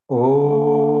Om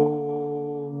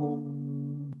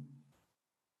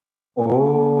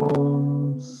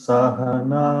Om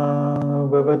Sahana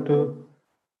Vavatu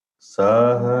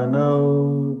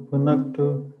Sahanau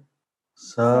Punaktu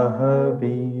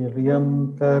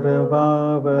Sahaviryam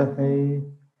Karavavahai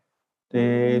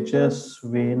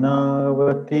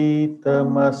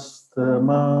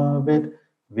Tejasvinavatitamastamavid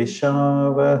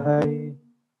Vishavahai.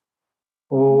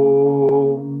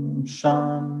 Om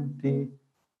Shanti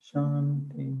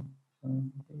Shanti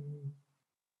Shanti.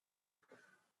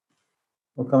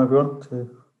 Welcome everyone to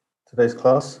today's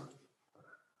class.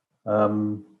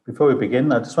 Before we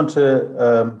begin, I just want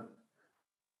to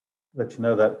let you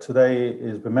know that today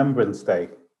is Remembrance Day.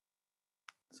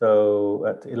 So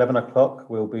at 11 o'clock,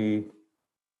 we'll be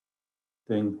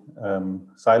doing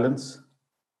silence,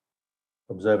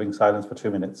 observing silence for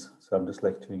 2 minutes. So I'm just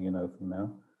letting you know from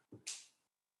now.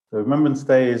 So Remembrance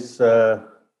Day is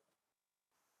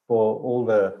for all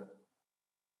the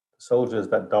soldiers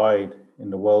that died in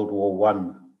the World War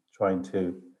I, trying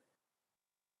to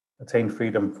attain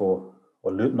freedom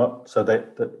not so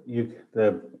that the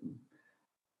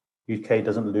UK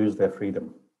doesn't lose their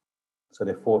freedom. So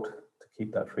they fought to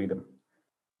keep that freedom.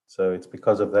 So it's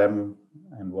because of them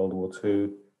and World War II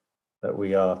that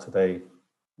we are today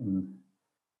in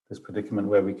this predicament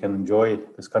where we can enjoy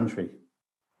this country.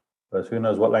 But who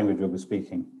knows what language we'll be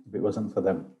speaking if it wasn't for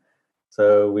them.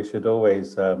 So we should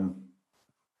always,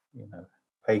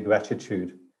 pay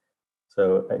gratitude.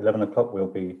 So at 11 o'clock, we'll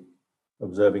be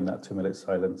observing that 2 minute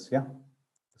silence. Yeah,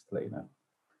 just to let you know.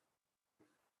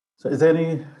 So is there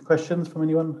any questions from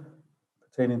anyone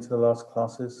pertaining to the last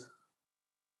classes?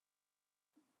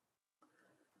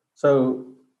 So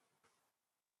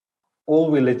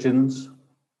all religions,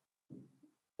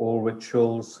 all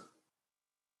rituals,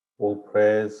 all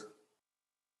prayers,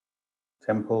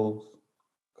 temples,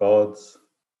 gods,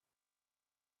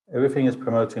 everything is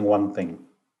promoting one thing.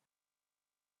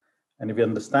 And if you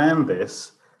understand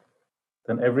this,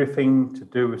 then everything to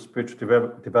do with spiritual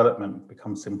development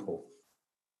becomes simple.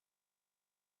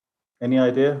 Any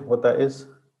idea what that is?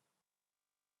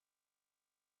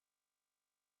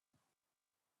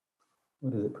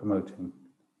 What is it promoting?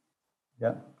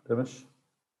 Yeah, Dimish?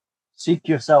 Seek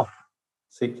yourself.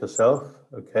 Seek yourself,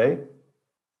 okay.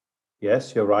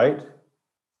 Yes, you're right.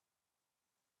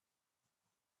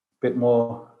 Bit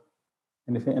more,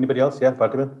 anybody else? Yeah,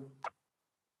 Fatima?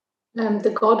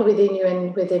 The God within you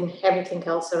and within everything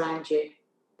else around you.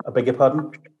 I beg your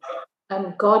pardon?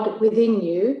 God within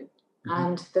you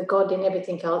and the God in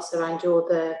everything else around you, or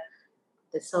the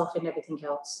self in everything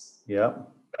else. Yeah.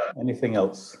 Anything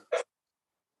else?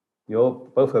 You're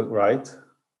both right.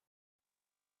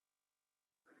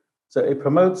 So it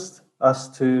promotes us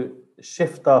to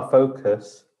shift our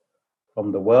focus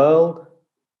from the world,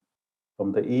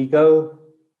 from the ego,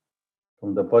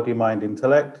 from the body, mind,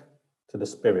 intellect, to the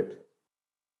spirit,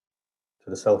 to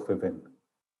the self within.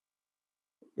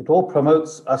 It all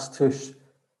promotes us to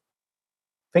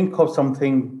think of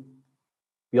something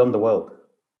beyond the world.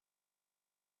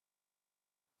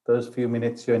 Those few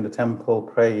minutes you're in the temple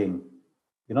praying,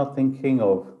 you're not thinking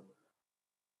of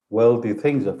worldly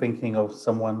things, you're thinking of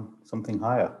something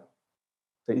higher.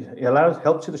 So it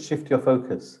helps you to shift your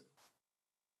focus.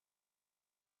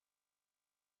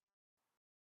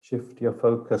 Shift your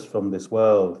focus from this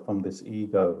world, from this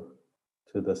ego,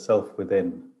 to the self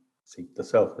within. Seek the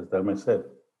self, as Dharma said.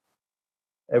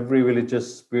 Every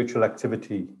religious, spiritual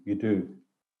activity you do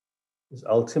is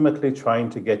ultimately trying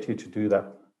to get you to do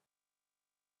that,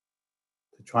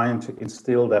 to trying to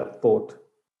instill that thought,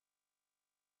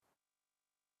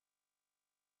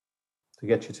 to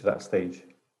get you to that stage.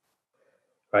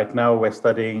 Right now, we're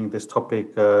studying this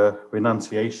topic,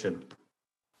 renunciation.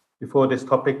 Before this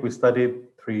topic, we studied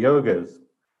 3 yogas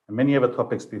and many other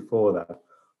topics before that.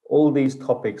 All these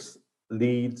topics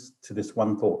leads to this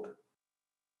one thought.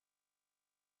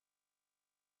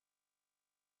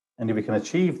 And if you can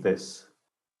achieve this,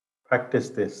 practice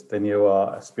this, then you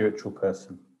are a spiritual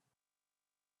person.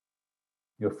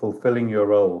 You're fulfilling your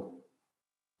role,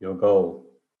 your goal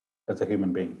as a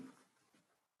human being.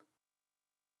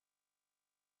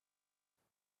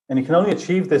 And you can only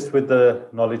achieve this with the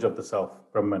knowledge of the self,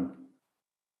 Brahman,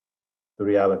 the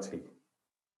reality.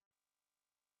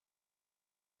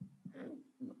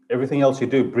 Everything else you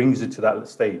do brings you to that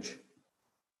stage.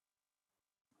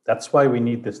 That's why we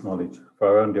need this knowledge for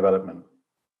our own development.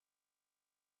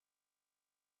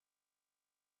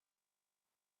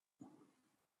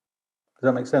 Does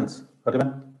that make sense,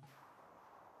 Fatima?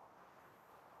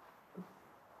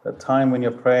 That time when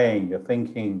you're praying, you're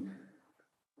thinking,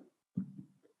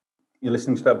 you're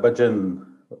listening to that bhajan,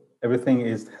 everything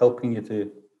is helping you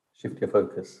to Shift your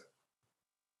focus.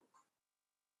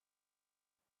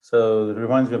 So it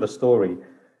reminds me of a story.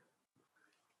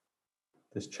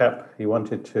 This chap, he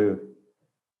wanted to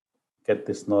get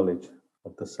this knowledge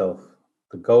of the self,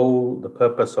 the goal, the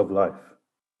purpose of life.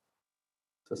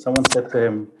 So someone said to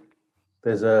him,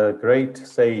 there's a great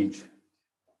sage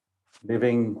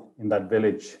living in that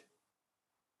village.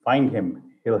 Find him,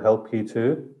 he'll help you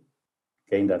to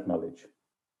gain that knowledge.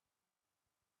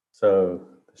 So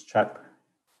this chap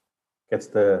gets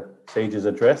the sage's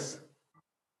address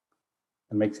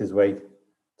and makes his way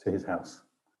to his house.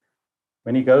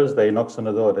 When he goes there, he knocks on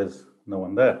the door, there's no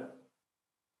one there.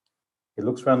 He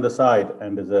looks around the side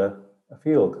and there's a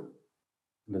field.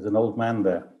 And there's an old man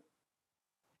there.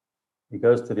 He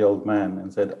goes to the old man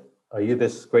and said, are you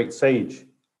this great sage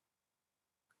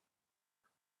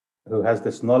who has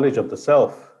this knowledge of the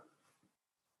self?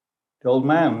 The old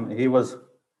man, he was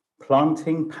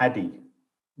planting paddy.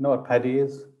 You know what paddy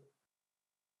is?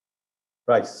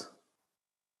 Rice.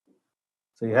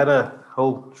 So he had a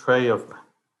whole tray of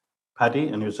paddy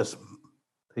and he was just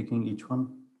taking each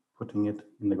one, putting it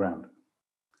in the ground.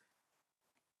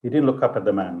 He didn't look up at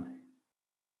the man.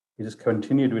 He just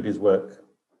continued with his work.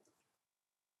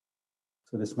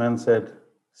 So this man said,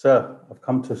 sir, I've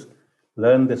come to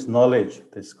learn this knowledge,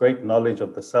 this great knowledge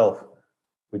of the self.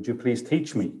 Would you please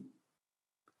teach me?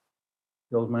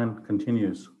 The old man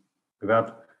continues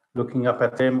without looking up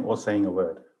at him or saying a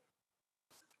word.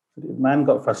 The man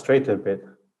got frustrated a bit.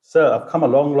 Sir, I've come a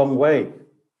long, long way.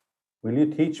 Will you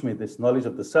teach me this knowledge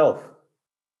of the self?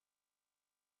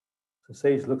 The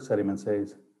sage looks at him and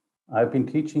says, I've been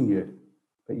teaching you,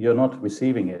 but you're not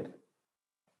receiving it.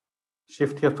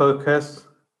 Shift your focus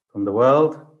from the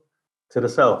world to the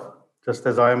self, just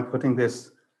as I am putting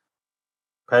this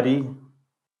paddy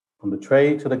from the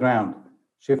tray to the ground.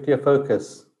 Shift your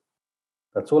focus.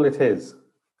 That's all it is.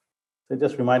 So it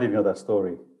just reminded me of that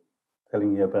story,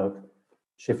 telling you about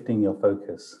shifting your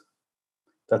focus.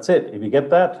 That's it. If you get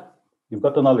that, you've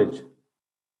got the knowledge.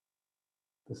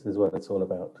 This is what it's all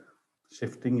about.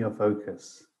 Shifting your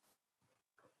focus.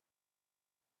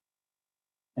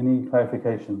 Any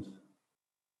clarifications?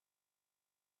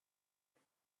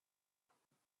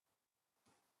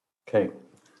 Okay.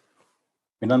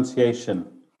 Renunciation.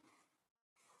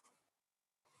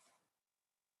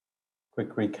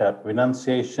 Quick recap.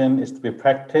 Renunciation is to be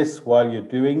practiced while you're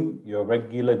doing your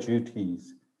regular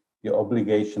duties, your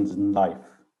obligations in life.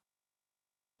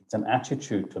 It's an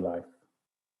attitude to life.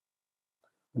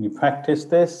 When you practice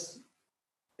this,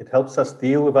 it helps us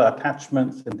deal with our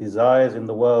attachments and desires in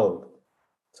the world.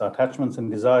 It's our attachments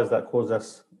and desires that cause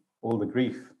us all the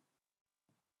grief.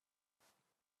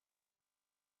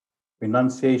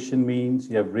 Renunciation means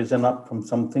you have risen up from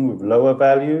something with lower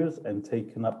values and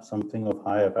taken up something of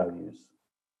higher values.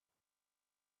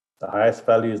 The highest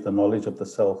value is the knowledge of the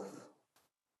self.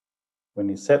 When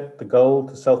you set the goal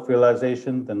to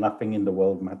self-realization, then nothing in the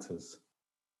world matters.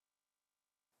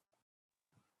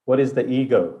 What is the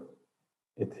ego?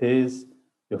 It is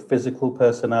your physical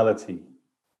personality.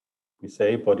 We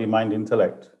say body, mind,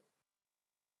 intellect.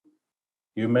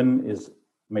 Human is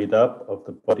made up of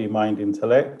the body, mind,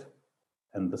 intellect,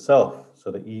 and the self.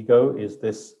 So the ego is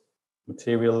this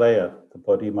material layer, the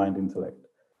body, mind, intellect.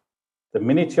 The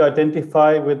minute you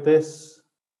identify with this,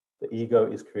 the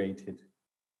ego is created.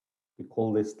 We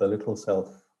call this the little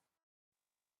self.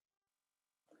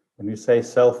 When you say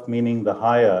self, meaning the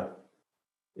higher,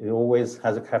 it always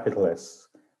has a capital S.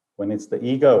 When it's the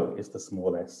ego, it's the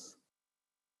small s.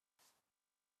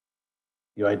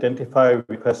 You identify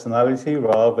with personality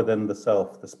rather than the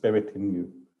self, the spirit in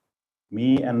you.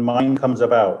 Me and mine comes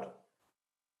about.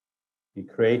 You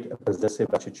create a possessive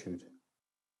attitude.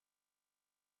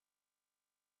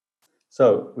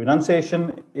 So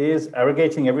renunciation is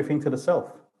arrogating everything to the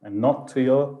self and not to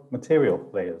your material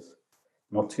layers,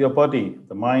 not to your body,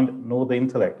 the mind, nor the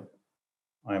intellect.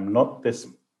 I am not this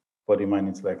body, mind,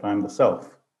 intellect. I am the self.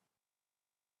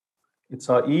 It's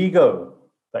our ego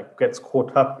that gets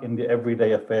caught up in the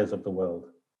everyday affairs of the world.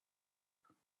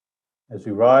 As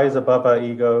we rise above our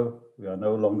ego, we are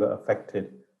no longer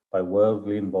affected by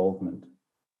worldly involvement,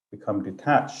 become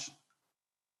detached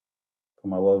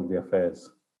from our worldly affairs.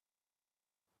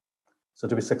 So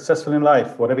to be successful in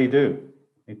life, whatever you do,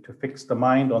 you need to fix the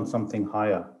mind on something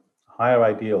higher, a higher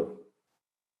ideal,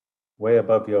 way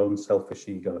above your own selfish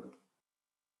ego.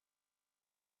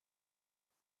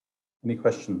 Any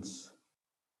questions?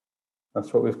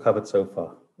 That's what we've covered so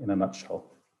far in a nutshell.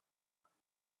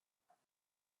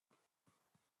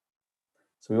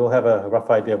 So we all have a rough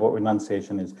idea of what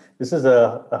renunciation is. This is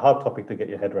a hard topic to get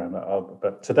your head around,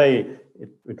 but today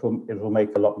it will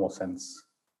make a lot more sense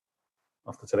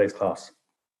after today's class.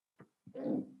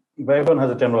 But everyone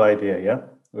has a general idea, yeah?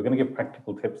 We're going to give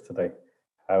practical tips today,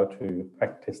 how to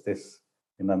practice this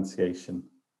renunciation.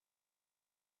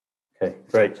 Okay,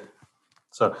 great.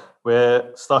 So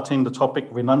we're starting the topic,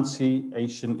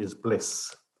 renunciation is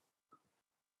bliss.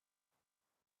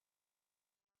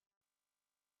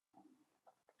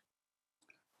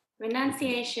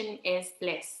 Renunciation is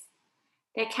bliss.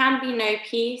 There can be no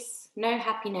peace, no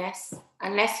happiness,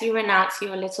 unless you renounce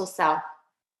your little self.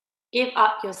 Give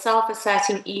up your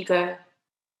self-asserting ego.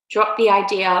 Drop the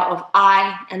idea of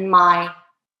I and my,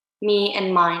 me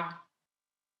and mine.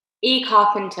 E.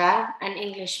 Carpenter, an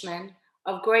Englishman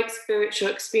of great spiritual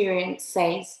experience,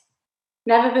 says,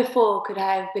 "Never before could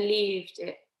I have believed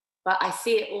it, but I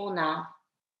see it all now.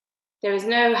 There is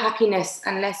no happiness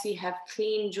unless you have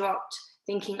clean dropped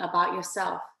thinking about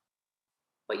yourself.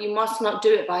 But you must not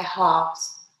do it by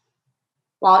halves.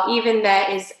 While even there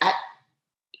is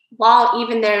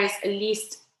a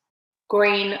least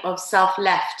grain of self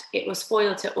left, it will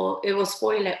spoil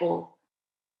it all.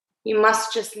 You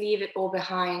must just leave it all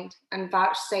behind and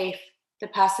vouchsafe the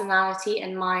personality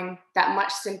and mind that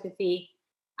much sympathy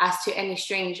as to any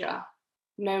stranger,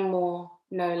 no more,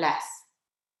 no less.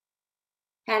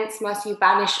 Hence must you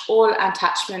banish all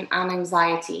attachment and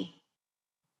anxiety.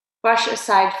 Brush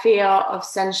aside fear of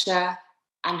censure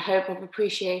and hope of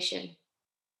appreciation.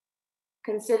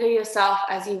 Consider yourself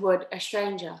as you would a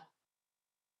stranger.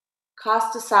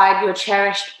 Cast aside your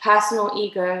cherished personal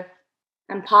ego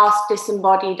and pass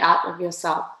disembodied out of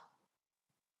yourself.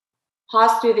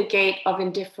 Pass through the gate of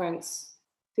indifference,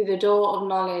 through the door of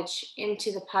knowledge,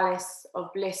 into the palace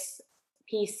of bliss,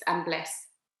 peace and bliss.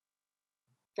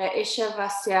 The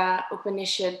Ishavasya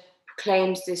Upanishad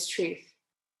proclaims this truth.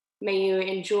 May you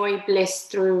enjoy bliss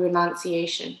through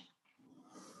renunciation."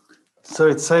 So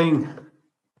it's saying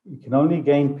you can only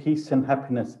gain peace and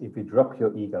happiness if you drop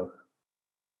your ego.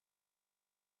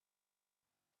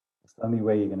 It's the only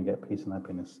way you're going to get peace and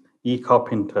happiness. E.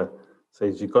 Carpenter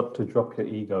says you've got to drop your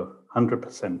ego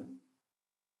 100%.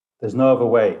 There's no other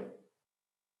way.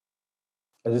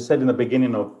 As I said in the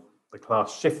beginning of the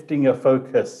class, shifting your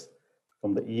focus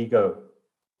from the ego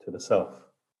to the self.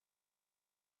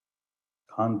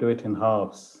 Can't do it in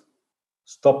halves.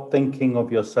 Stop thinking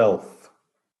of yourself.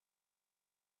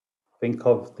 Think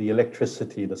of the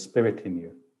electricity, the spirit in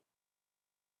you.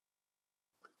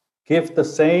 Give the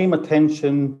same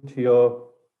attention to your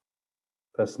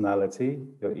personality,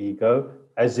 your ego,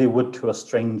 as you would to a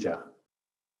stranger.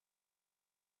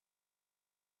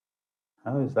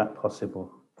 How is that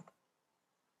possible?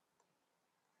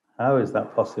 How is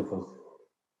that possible?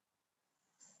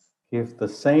 Give the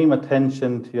same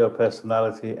attention to your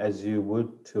personality as you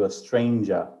would to a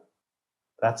stranger.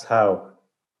 That's how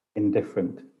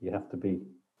indifferent you have to be.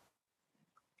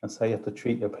 That's how you have to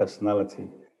treat your personality.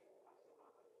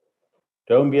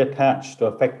 Don't be attached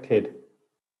or affected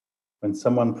when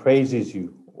someone praises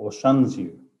you or shuns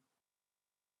you.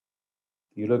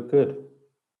 You look good.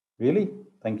 Really?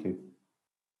 Thank you.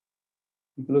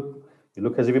 You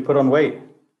look as if you put on weight.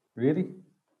 Really?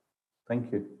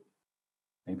 Thank you.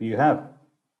 Maybe you have.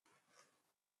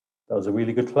 That was a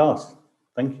really good class.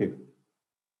 Thank you.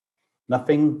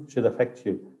 Nothing should affect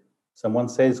you. Someone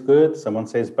says good, someone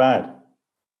says bad.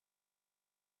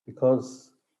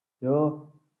 Because you're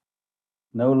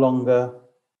no longer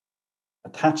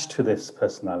attached to this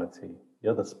personality.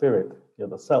 You're the spirit, you're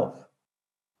the self.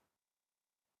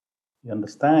 You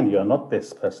understand you're not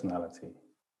this personality.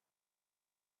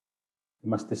 You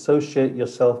must dissociate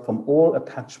yourself from all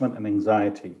attachment and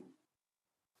anxiety.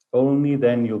 Only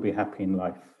then you'll be happy in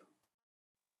life.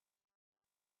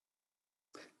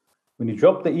 When you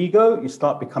drop the ego, you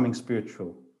start becoming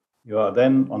spiritual. You are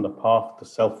then on the path to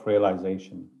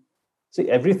self-realization. See,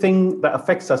 everything that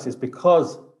affects us is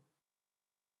because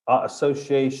our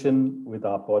association with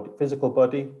our body, physical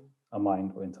body, our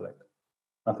mind or intellect,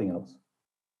 nothing else.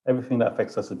 Everything that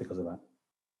affects us is because of that.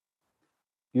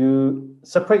 You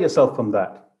separate yourself from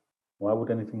that. Why would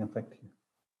anything affect you?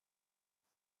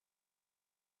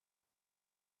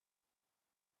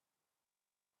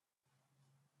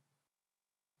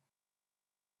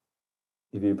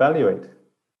 If you evaluate,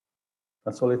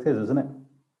 that's all it is, isn't it?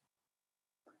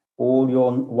 All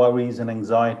your worries and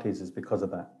anxieties is because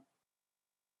of that.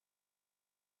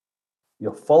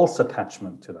 Your false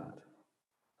attachment to that.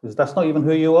 Because that's not even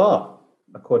who you are,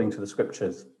 according to the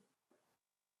scriptures.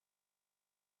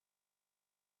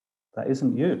 That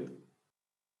isn't you.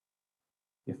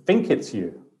 You think it's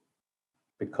you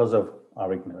because of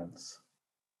our ignorance.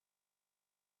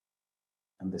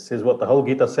 And this is what the whole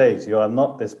Gita says. You are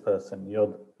not this person.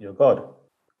 You're God.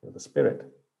 You're the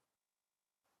spirit.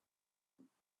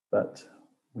 But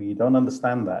we don't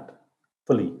understand that.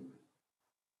 fully.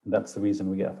 And that's the reason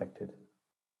we get affected.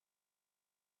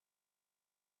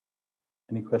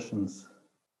 Any questions?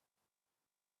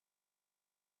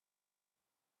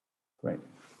 Great.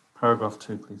 Paragraph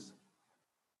 2, please.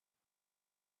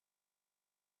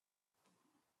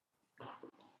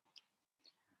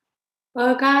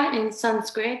 Bhoga in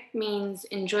Sanskrit means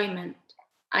enjoyment,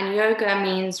 and yoga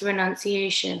means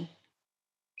renunciation.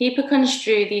 People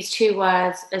construe these two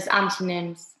words as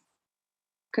antonyms.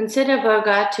 Consider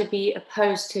bhoga to be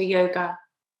opposed to yoga,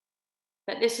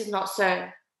 but this is not so.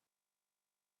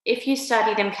 If you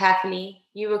study them carefully,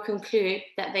 you will conclude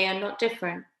that they are not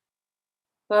different.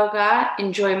 Bhoga,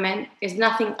 enjoyment, is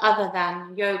nothing other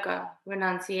than yoga,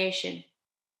 renunciation.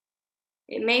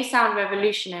 It may sound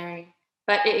revolutionary,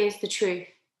 but it is the truth.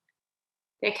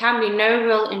 There can be no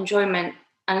real enjoyment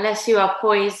unless you are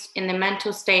poised in the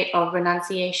mental state of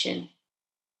renunciation.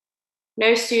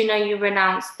 No sooner you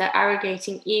renounce the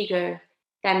arrogating ego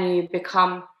than you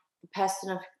become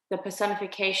the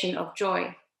personification of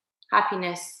joy,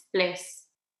 happiness, bliss.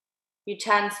 You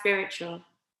turn spiritual.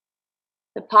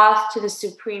 The path to the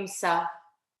supreme self,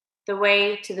 the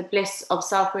way to the bliss of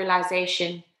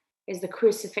self-realization, is the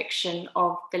crucifixion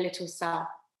of the little self.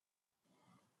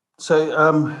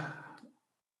 So,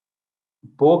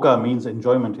 bhoga means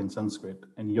enjoyment in Sanskrit,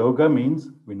 and yoga means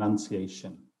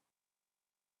renunciation.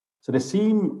 So they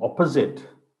seem opposite,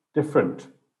 different.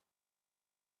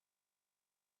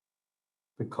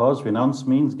 Because renounce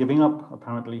means giving up,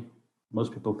 apparently.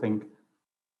 Most people think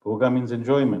bhoga means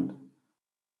enjoyment.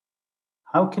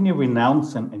 How can you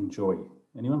renounce and enjoy?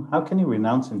 Anyone? How can you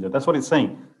renounce and enjoy? That's what it's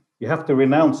saying. You have to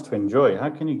renounce to enjoy. How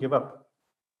can you give up?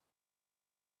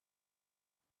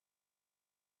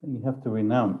 You have to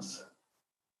renounce.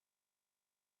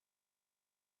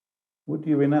 What do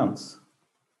you renounce?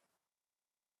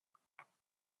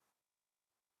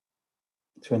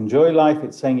 To enjoy life,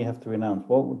 it's saying you have to renounce.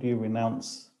 What do you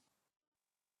renounce?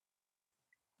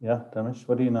 Yeah, Dharmesh,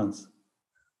 what do you renounce?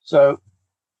 So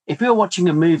if we're watching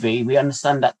a movie, we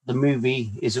understand that the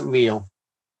movie isn't real.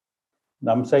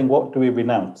 Now I'm saying, what do we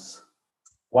renounce?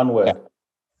 One word. Yeah.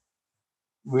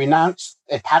 Renounce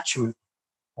attachment.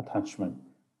 Attachment,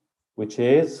 which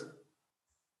is?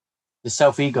 The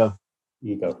self-ego.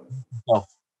 Ego. Oh.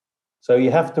 So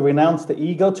you have to renounce the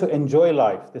ego to enjoy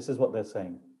life. This is what they're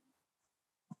saying.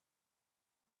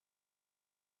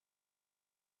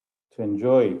 To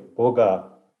enjoy bhoga,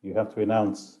 you have to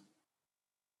renounce.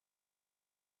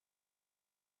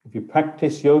 If you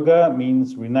practice yoga, it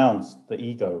means renounce the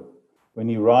ego. When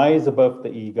you rise above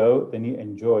the ego, then you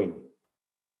enjoy,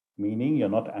 meaning you're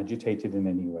not agitated in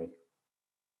any way.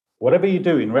 Whatever you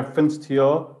do in reference to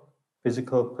your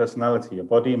physical personality, your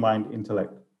body, mind,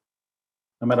 intellect,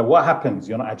 no matter what happens,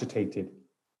 you're not agitated.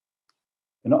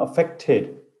 You're not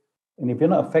affected. And if you're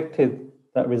not affected,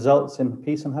 that results in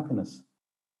peace and happiness.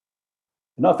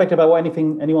 You're not affected by what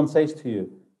anyone says to you.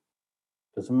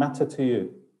 It doesn't matter to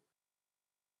you.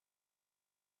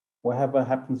 Whatever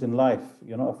happens in life,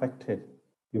 you're not affected.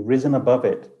 You've risen above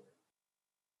it.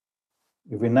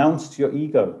 You've renounced your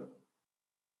ego.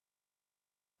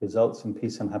 Results in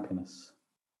peace and happiness.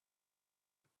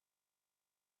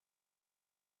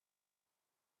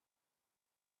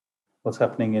 What's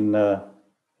happening in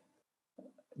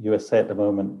USA at the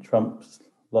moment? Trump's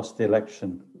lost the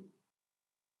election.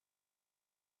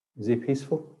 Is he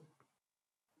peaceful?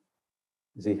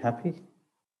 Is he happy?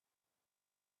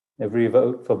 Every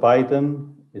vote for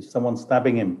Biden is someone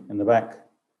stabbing him in the back.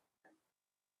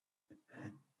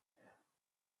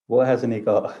 What hasn't he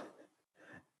got?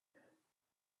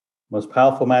 Most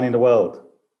powerful man in the world.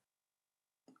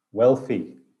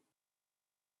 Wealthy.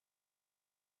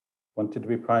 Wanted to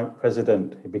be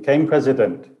president. He became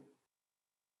president.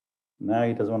 Now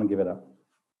he doesn't want to give it up.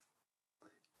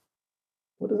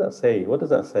 What does that say? What does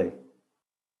that say?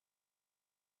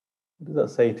 What does that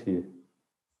say to you?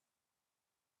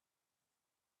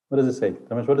 What does it say?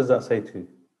 Dharmesh, what does that say to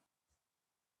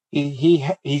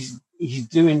you? He's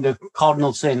doing the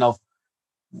cardinal sin of,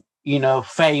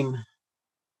 fame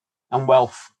and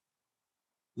wealth.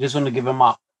 He just want to give them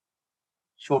up.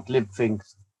 Short-lived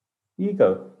things.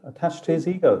 Ego, attached to his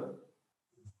ego.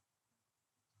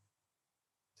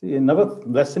 See, another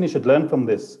lesson you should learn from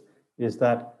this is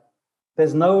that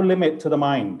there's no limit to the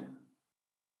mind.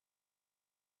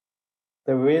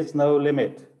 There is no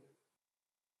limit.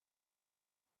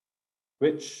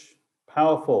 Rich,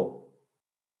 powerful.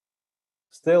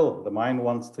 Still, the mind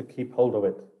wants to keep hold of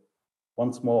it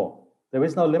once more. There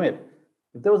is no limit.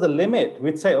 If there was a limit,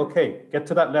 we'd say, okay, get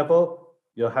to that level,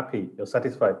 you're happy, you're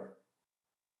satisfied.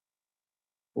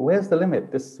 Where's the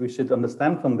limit? We should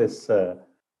understand from this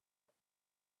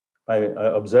by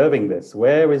observing this.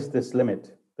 Where is this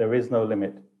limit? There is no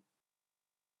limit.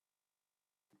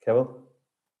 Carol,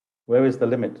 where is the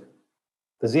limit?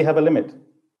 Does he have a limit?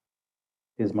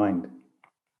 His mind.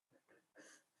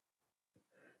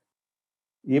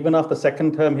 Even after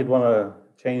second term, he'd want to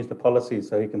change the policy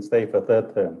so he can stay for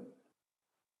third term.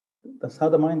 That's how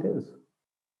the mind is.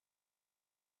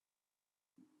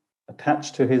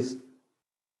 Attached to his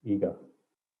ego.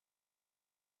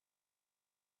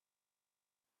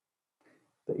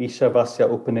 The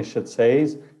Ishavasya Upanishad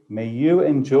says, may you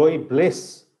enjoy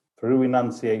bliss through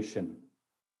renunciation.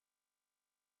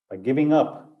 By giving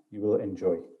up, you will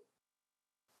enjoy.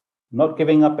 Not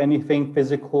giving up anything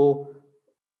physical,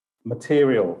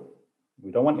 material.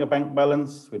 We don't want your bank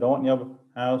balance. We don't want your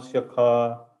house, your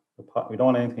car, we don't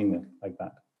want anything like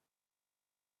that.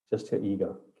 Just your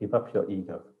ego. Give up your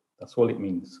ego. That's all it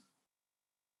means.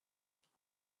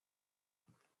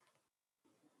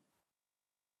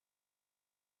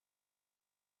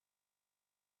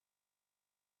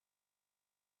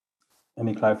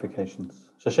 Any clarifications?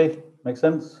 Shashi, make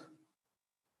sense?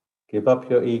 Give up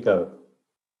your ego.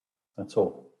 That's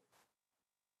all.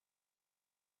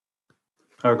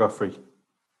 Paragraph 3.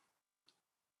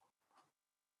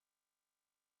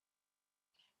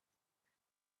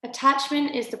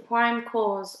 Attachment is the prime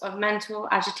cause of mental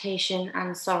agitation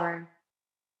and sorrow.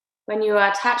 When you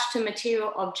are attached to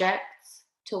material objects,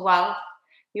 to wealth,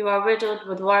 you are riddled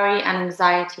with worry and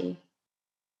anxiety.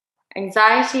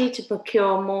 Anxiety to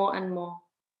procure more and more,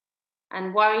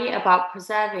 and worry about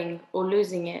preserving or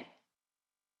losing it.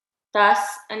 Thus,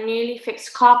 a newly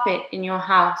fixed carpet in your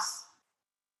house,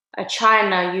 a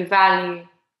china you value,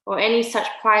 or any such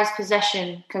prized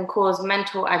possession can cause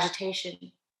mental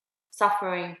agitation,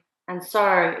 suffering, and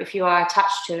sorrow if you are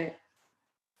attached to it.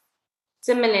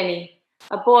 Similarly,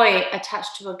 a boy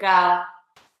attached to a girl,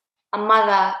 a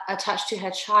mother attached to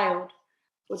her child,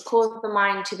 would cause the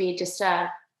mind to be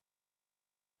disturbed.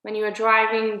 When you are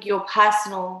driving your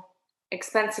personal,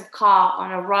 expensive car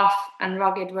on a rough and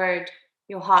rugged road,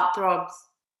 your heart throbs,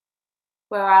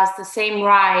 whereas the same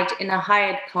ride in a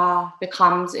hired car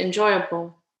becomes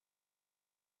enjoyable.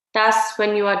 Thus,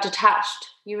 when you are detached,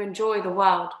 you enjoy the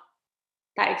world.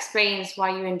 That explains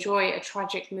why you enjoy a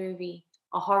tragic movie,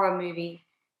 a horror movie.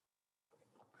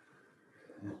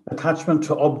 Attachment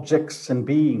to objects and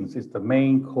beings is the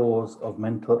main cause of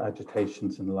mental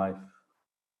agitations in life.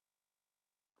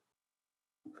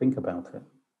 Think about it.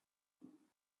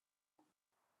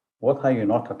 What are you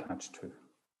not attached to?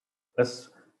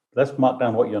 Let's mark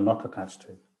down what you're not attached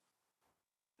to.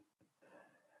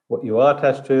 What you are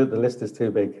attached to, the list is too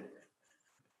big.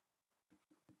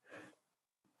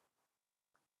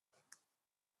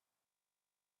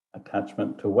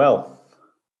 Attachment to wealth.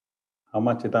 How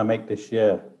much did I make this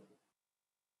year?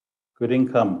 Good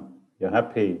income, you're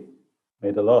happy.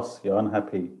 Made a loss, you're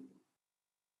unhappy.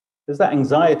 There's that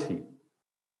anxiety.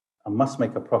 I must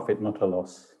make a profit, not a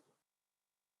loss.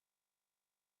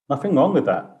 Nothing wrong with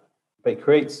that, but it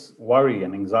creates worry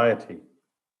and anxiety.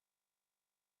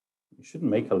 You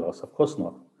shouldn't make a loss, of course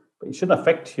not, but it shouldn't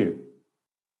affect you.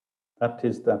 That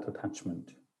is that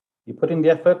attachment. You put in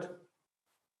the effort,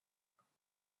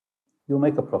 you'll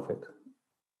make a profit.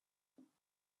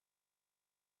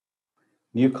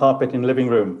 New carpet in living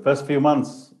room. First few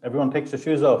months, everyone takes their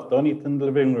shoes off. Don't eat in the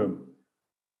living room.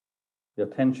 Your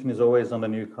attention is always on the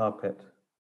new carpet.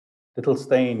 Little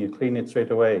stain, you clean it straight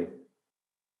away.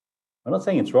 I'm not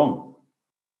saying it's wrong,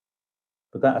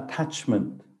 but that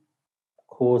attachment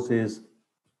causes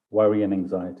worry and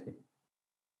anxiety.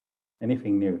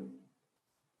 Anything new.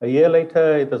 A year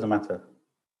later, it doesn't matter.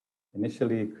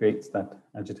 Initially, it creates that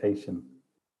agitation,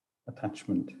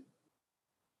 attachment.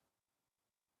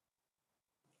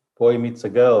 Boy meets a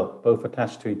girl, both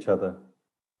attached to each other,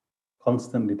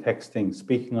 constantly texting,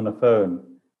 speaking on the phone.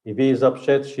 If he is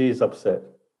upset, she is upset.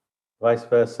 Vice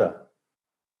versa.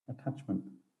 Attachment.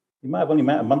 You might have only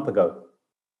met a month ago.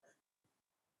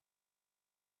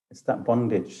 It's that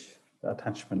bondage, that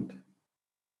attachment.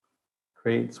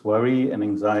 Creates worry and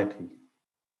anxiety.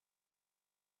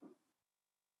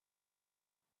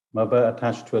 Mother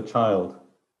attached to a child.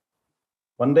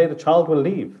 One day the child will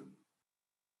leave.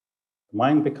 The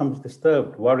mind becomes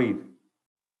disturbed, worried.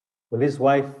 Will his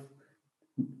wife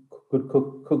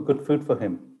cook good food for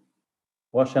him?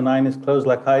 Wash and iron his clothes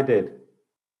like I did?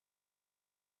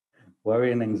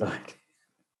 Worry and anxiety.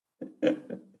 It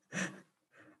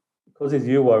causes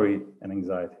you worry and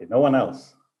anxiety, no one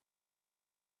else.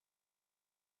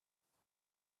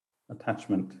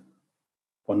 Attachment,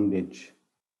 bondage.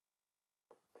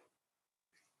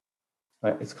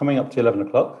 Right, it's coming up to 11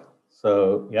 o'clock.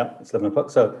 So yeah, it's 11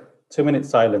 o'clock. So 2 minutes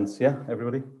silence, yeah,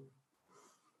 everybody?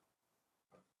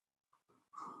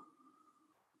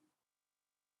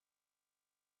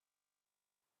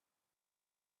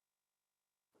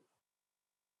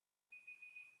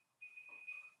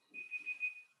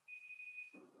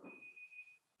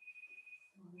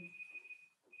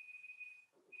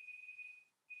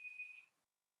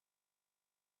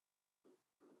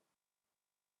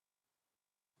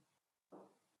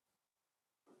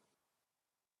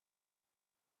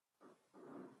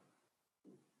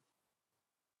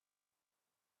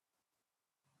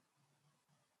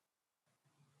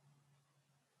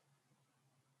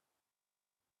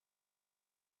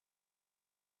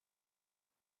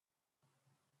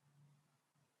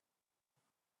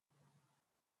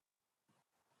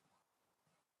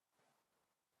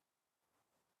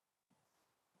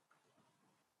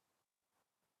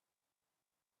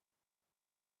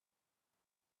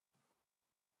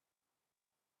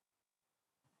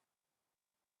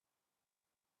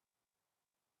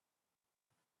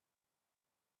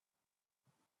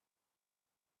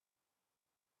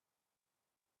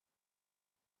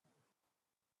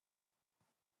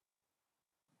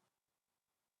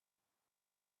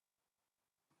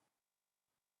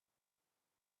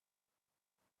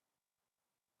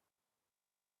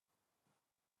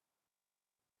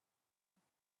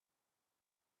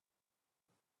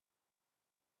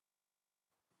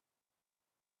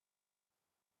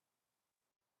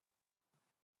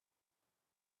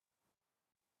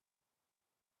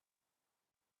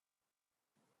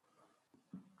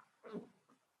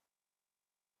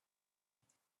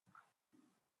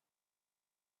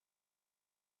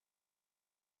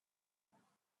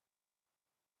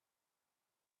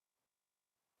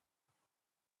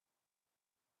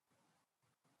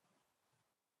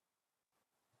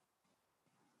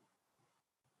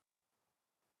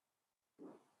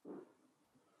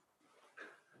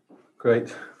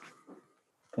 Great.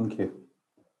 Thank you.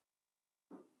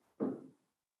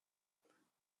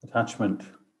 Attachment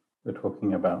we're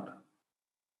talking about.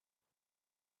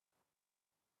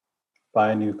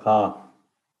 Buy a new car.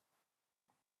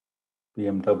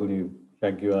 BMW,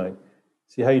 Jaguar.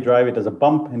 See how you drive it, there's a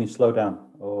bump and you slow down.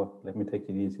 Or let me take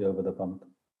it easy over the bump.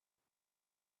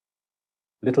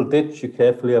 Little ditch, you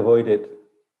carefully avoid it.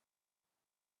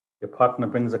 Your partner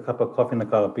brings a cup of coffee in the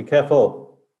car. Be careful.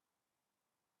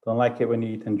 Don't like it when you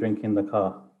eat and drink in the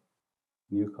car.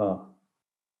 New car.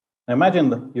 Now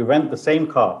imagine that you rent the same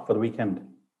car for the weekend.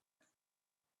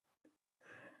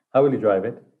 How will you drive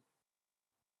it?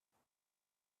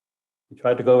 You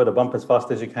try to go over the bump as fast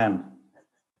as you can.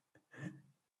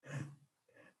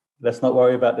 Let's not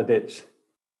worry about the ditch.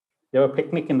 You have a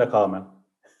picnic in the car, man.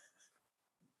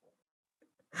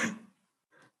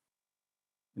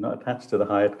 You're not attached to the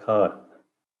hired car.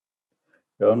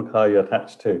 Your own car you're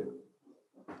attached to.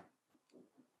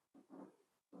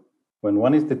 When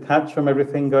one is detached from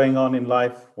everything going on in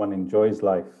life, one enjoys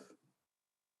life.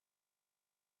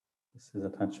 This is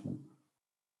attachment.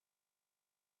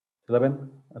 11,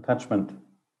 attachment.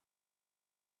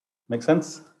 Make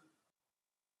sense?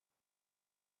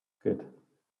 Good.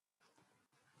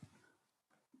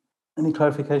 Any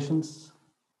clarifications?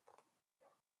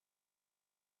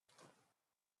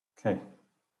 Okay.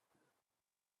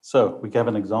 So we have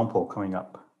an example coming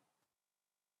up.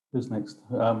 Who's next?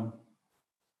 No.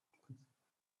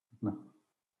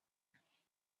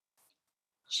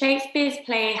 Shakespeare's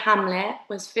play Hamlet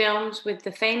was filmed with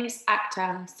the famous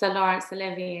actor Sir Laurence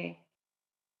Olivier.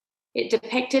 It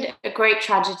depicted a great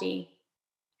tragedy.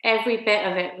 Every bit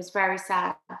of it was very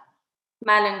sad,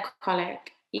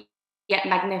 melancholic, yet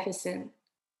magnificent.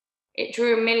 It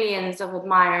drew millions of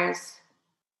admirers.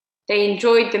 They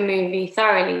enjoyed the movie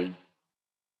thoroughly.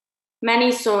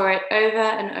 Many saw it over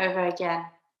and over again.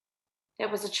 There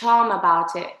was a charm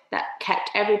about it that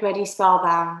kept everybody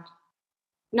spellbound.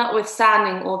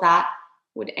 Notwithstanding all that,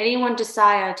 would anyone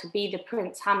desire to be the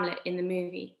Prince Hamlet in the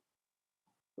movie?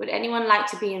 Would anyone like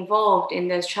to be involved in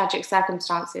those tragic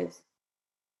circumstances?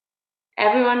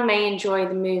 Everyone may enjoy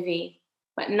the movie,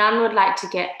 but none would like to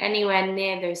get anywhere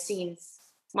near those scenes,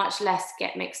 much less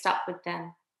get mixed up with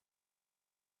them.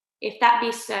 If that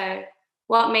be so,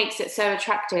 what makes it so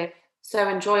attractive, so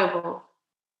enjoyable?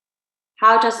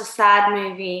 How does a sad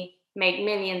movie make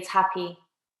millions happy?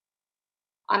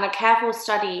 On a careful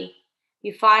study,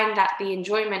 you find that the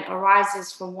enjoyment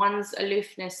arises from one's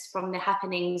aloofness from the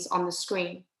happenings on the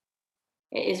screen.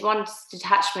 It is one's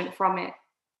detachment from it,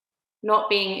 not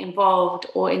being involved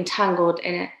or entangled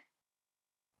in it.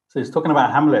 So he's talking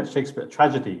about Hamlet, Shakespeare,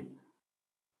 tragedy.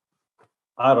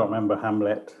 I don't remember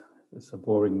Hamlet. It's a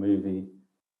boring movie.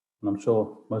 And I'm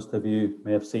sure most of you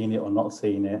may have seen it or not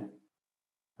seen it,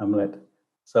 Hamlet.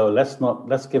 So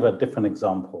let's give a different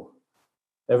example.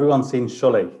 Everyone's seen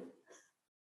Shelley.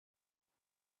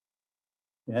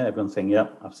 Yeah, everyone's saying, yeah,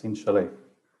 I've seen Shelley.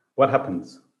 What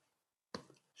happens?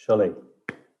 Shelley.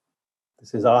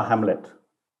 This is our Hamlet,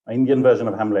 our Indian version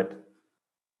of Hamlet.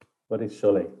 What is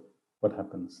Shelley? what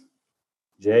happens?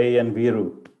 Jay and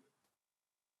Viru.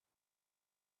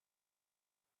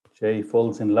 Jay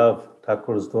falls in love,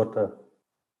 Thakur's daughter.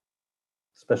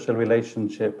 Special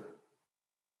relationship.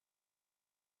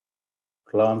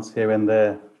 Glance here and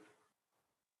there.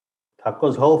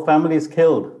 Thakur's whole family is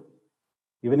killed.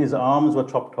 Even his arms were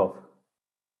chopped off.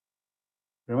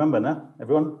 Remember, na,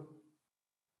 everyone?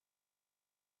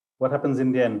 What happens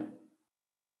in the end?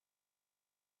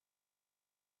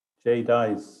 Jay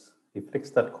dies. He flicks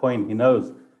that coin. He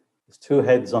knows there's two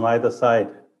heads on either side.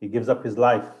 He gives up his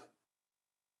life.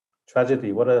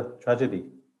 Tragedy. What a tragedy.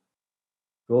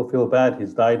 We all feel bad.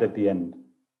 He's died at the end.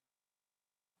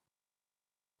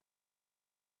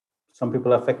 Some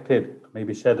people affected,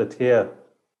 maybe shed a tear.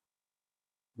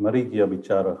 Mari gaya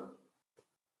bichara.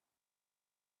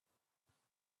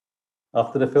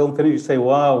 After the film finished, you say,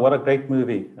 wow, what a great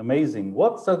movie. Amazing.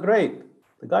 What's so great?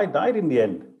 The guy died in the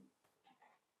end.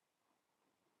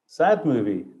 Sad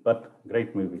movie, but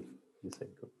great movie. You say,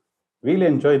 good. Really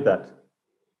enjoyed that.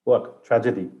 What?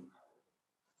 Tragedy.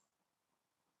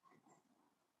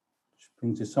 Which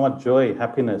brings you so much joy,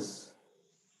 happiness.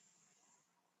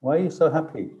 Why are you so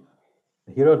happy?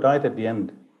 The hero died at the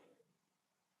end.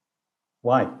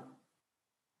 Why?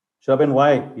 Shobin,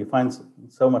 why you find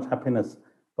so much happiness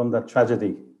from that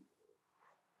tragedy?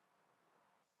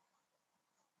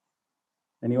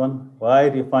 Anyone? Why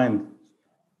do you find?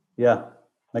 Yeah,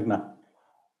 Meghna.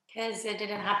 Because it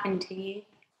didn't happen to you.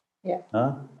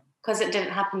 Huh? Because it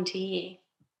didn't happen to you.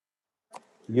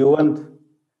 You weren't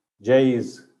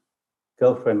Jay's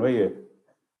girlfriend, were you?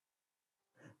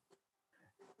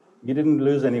 You didn't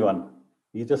lose anyone.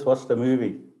 You just watched the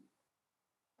movie.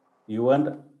 You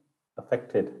weren't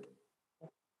affected.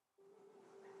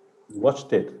 You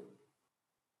watched it.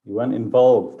 You weren't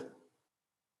involved.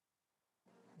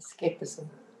 Escapism.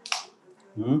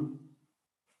 Hmm?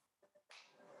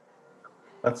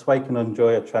 That's why you can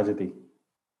enjoy a tragedy.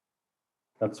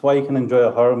 That's why you can enjoy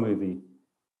a horror movie.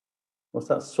 What's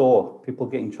that Saw? People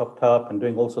getting chopped up and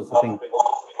doing all sorts of things.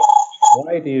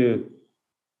 Why do you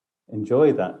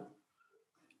enjoy that?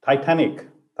 Titanic.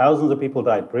 Thousands of people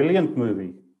died. Brilliant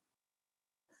movie.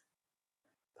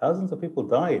 Thousands of people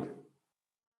died.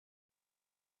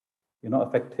 You're not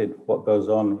affected what goes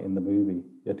on in the movie.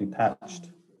 You're detached.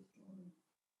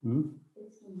 Hmm?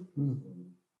 Hmm.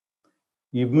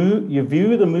 You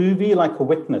view the movie like a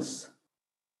witness.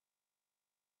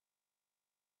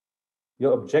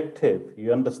 You're objective.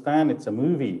 You understand it's a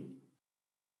movie.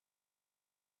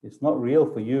 It's not real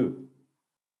for you.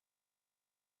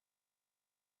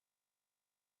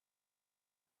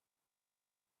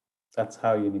 That's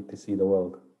how you need to see the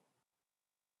world.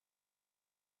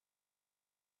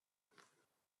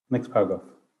 Next paragraph.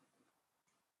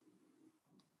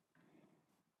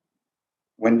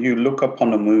 When you look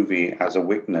upon a movie as a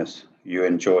witness, you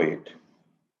enjoy it.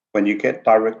 When you get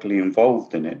directly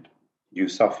involved in it, you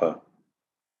suffer.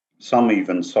 Some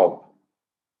even sob.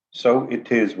 So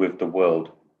it is with the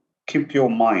world. Keep your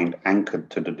mind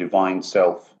anchored to the divine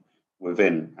self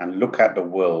within and look at the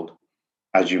world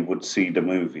as you would see the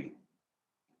movie.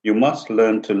 You must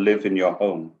learn to live in your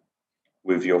home,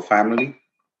 with your family,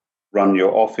 run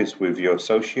your office with your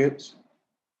associates,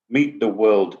 meet the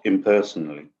world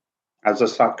impersonally, as a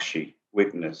sakshi,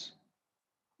 witness,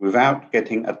 without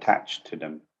getting attached to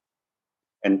them,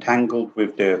 entangled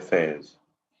with their affairs.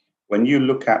 When you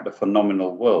look at the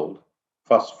phenomenal world,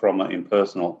 first from an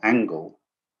impersonal angle,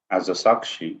 as a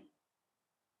sakshi,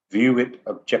 view it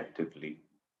objectively.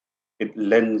 It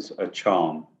lends a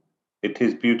charm. It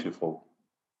is beautiful,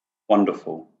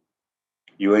 wonderful.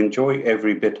 You enjoy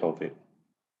every bit of it.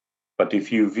 But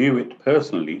if you view it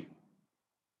personally,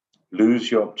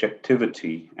 lose your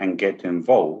objectivity and get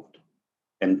involved,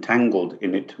 entangled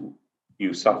in it,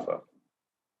 you suffer.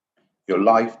 Your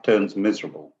life turns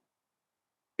miserable.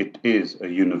 It is a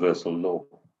universal law.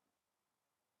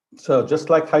 So just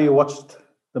like how you watched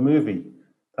the movie,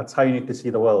 that's how you need to see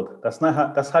the world. That's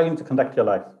how you need to conduct your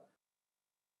life.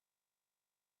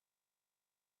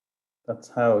 That's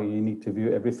how you need to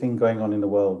view everything going on in the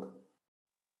world.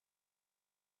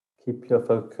 Keep your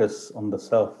focus on the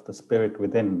self, the spirit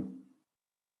within.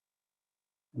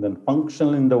 And then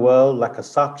function in the world like a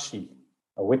sakshi,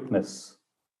 a witness.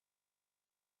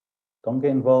 Don't get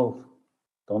involved.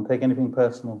 Don't take anything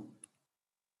personal.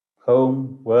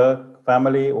 Home, work,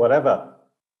 family, whatever.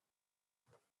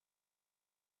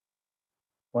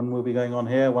 One movie going on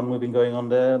here, one movie going on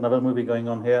there, another movie going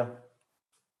on here.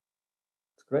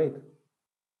 It's great.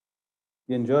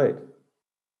 You enjoy it.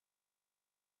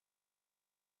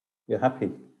 You're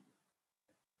happy.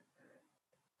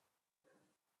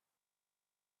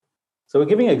 So we're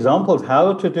giving examples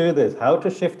how to do this, how to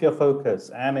shift your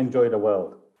focus and enjoy the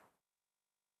world.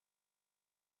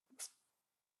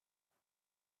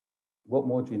 What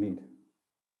more do you need?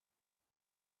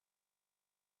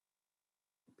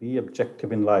 Be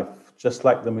objective in life, just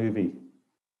like the movie.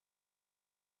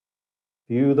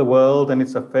 View the world and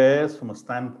its affairs from a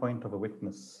standpoint of a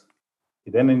witness.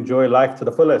 You then enjoy life to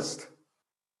the fullest.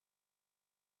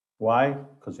 Why?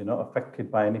 Because you're not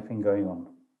affected by anything going on.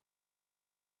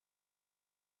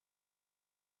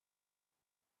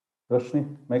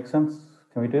 Roshni, make sense?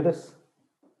 Can we do this?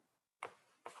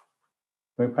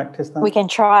 Can we practice that? We can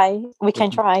try. We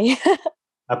can try.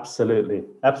 Absolutely.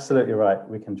 Absolutely right.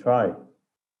 We can try.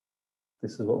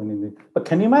 This is what we need to do. But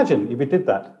can you imagine if we did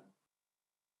that?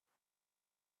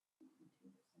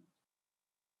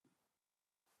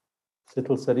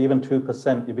 Siddle said even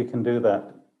 2%, if you can do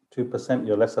that, 2%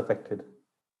 you're less affected.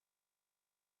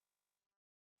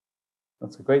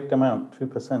 That's a great amount,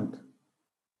 2%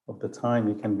 of the time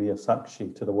you can be a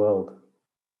sakshi to the world.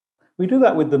 We do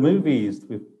that with the movies,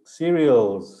 with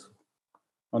serials,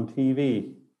 on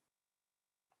TV.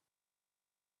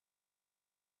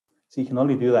 So you can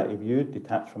only do that if you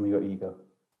detach from your ego,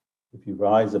 if you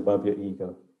rise above your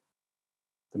ego.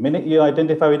 The minute you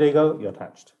identify with ego, you're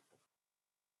attached.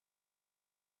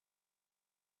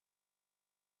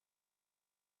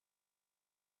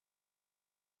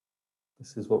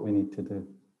 This is what we need to do.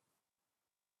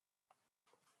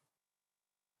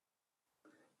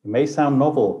 It may sound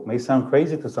novel, may sound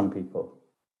crazy to some people,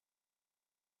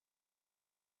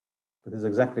 but it's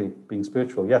exactly being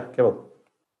spiritual. Yeah, Kevin.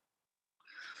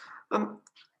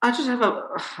 I just have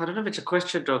I don't know if it's a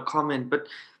question or a comment, but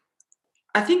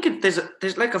I think there's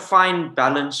like a fine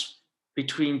balance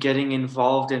between getting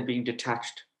involved and being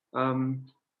detached.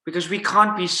 Because we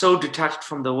can't be so detached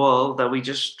from the world that we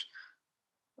just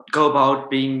go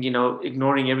about being,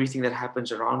 ignoring everything that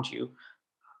happens around you.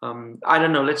 I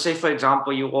don't know, let's say, for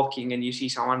example, you're walking and you see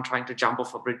someone trying to jump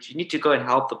off a bridge. You need to go and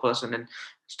help the person and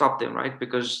stop them, right?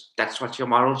 Because that's what your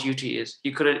moral duty is.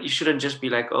 You shouldn't just be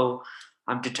like, oh,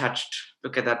 I'm detached.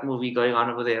 Look at that movie going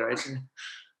on over there, right?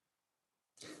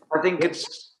 I think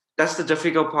that's the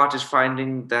difficult part, is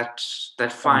finding that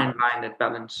fine line, that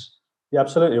balance. You're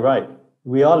absolutely right.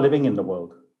 We are living in the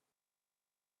world.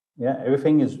 Yeah,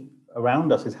 everything is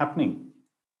around us is happening.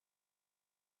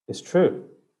 It's true.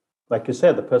 Like you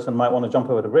said, the person might want to jump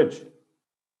over the bridge.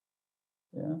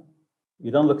 Yeah.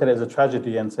 You don't look at it as a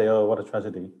tragedy and say, oh, what a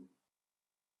tragedy.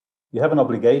 You have an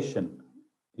obligation.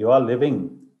 You are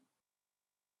living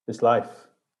this life.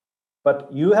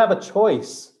 But you have a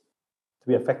choice to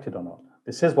be affected or not.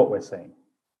 This is what we're saying.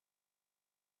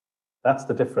 That's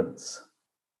the difference.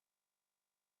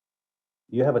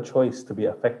 You have a choice to be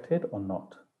affected or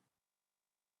not.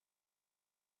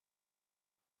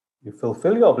 You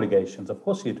fulfill your obligations, of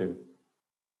course you do.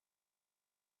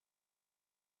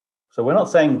 So we're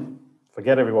not saying,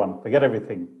 forget everyone, forget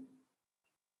everything.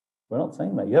 We're not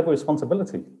saying that. You have a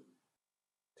responsibility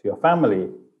to your family,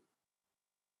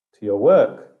 to your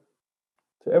work,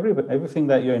 to everything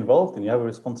that you're involved in. You have a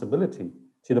responsibility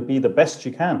to be the best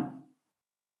you can.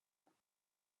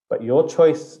 But your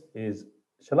choice is,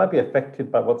 shall I be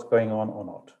affected by what's going on or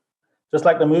not? Just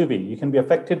like the movie, you can be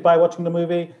affected by watching the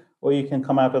movie, or you can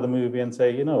come out of the movie and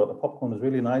say, you know what, the popcorn was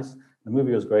really nice. The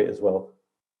movie was great as well.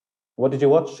 What did you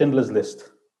watch? Schindler's List.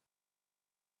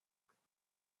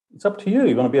 It's up to you.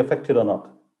 You want to be affected or not.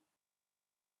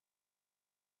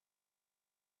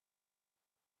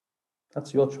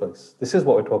 That's your choice. This is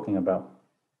what we're talking about.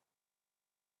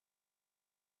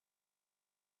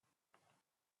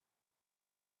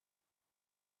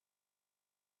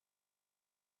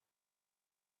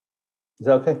 Is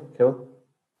that okay, Kevin?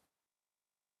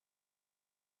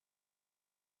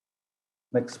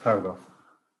 Next paragraph.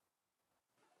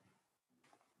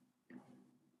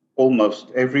 Almost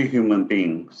every human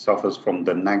being suffers from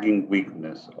the nagging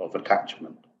weakness of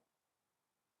attachment.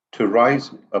 To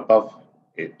rise above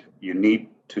it, you need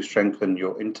to strengthen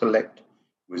your intellect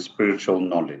with spiritual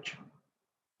knowledge,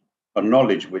 a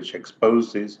knowledge which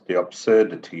exposes the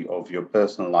absurdity of your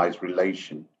personalized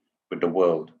relation with the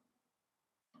world.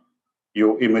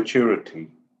 Your immaturity,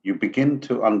 you begin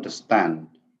to understand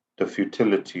the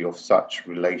futility of such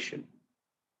relation.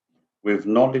 With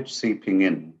knowledge seeping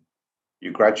in,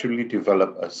 you gradually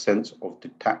develop a sense of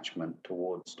detachment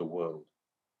towards the world.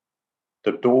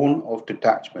 The dawn of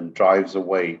detachment drives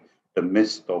away the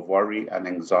mist of worry and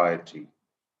anxiety,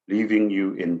 leaving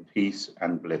you in peace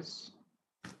and bliss.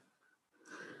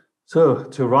 So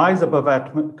to rise above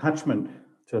attachment,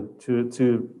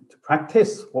 to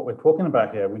practice what we're talking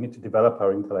about here, we need to develop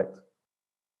our intellect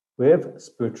with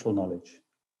spiritual knowledge.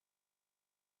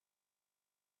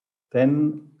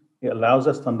 then it allows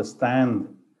us to understand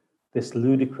this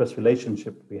ludicrous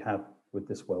relationship we have with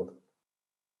this world.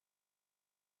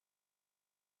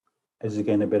 As you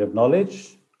gain a bit of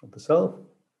knowledge of the self,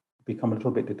 you become a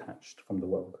little bit detached from the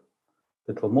world.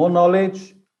 A little more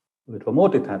knowledge, a little more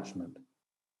detachment.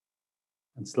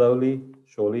 And slowly,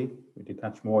 surely, we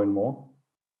detach more and more.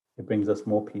 It brings us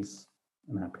more peace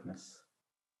and happiness.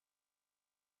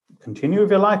 Continue with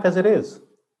your life as it is.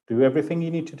 Do everything you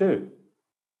need to do.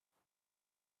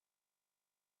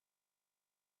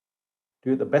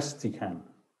 Do it the best you can.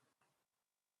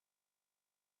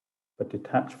 But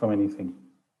detach from anything.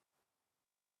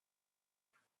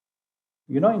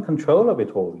 You're not in control of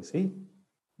it all, you see.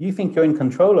 You think you're in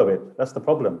control of it. That's the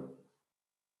problem.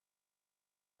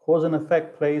 Cause and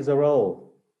effect plays a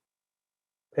role.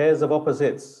 Pairs of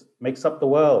opposites makes up the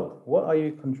world. What are you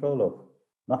in control of?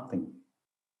 Nothing.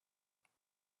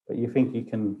 But you think you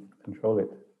can control it.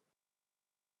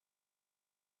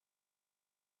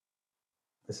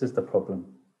 This is the problem.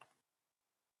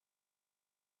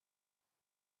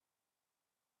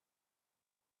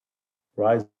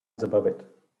 Rise above it.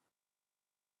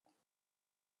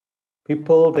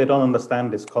 People, they don't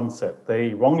understand this concept.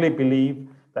 They wrongly believe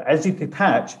that as you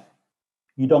detach,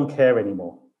 you don't care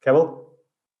anymore. Carol,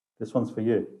 this one's for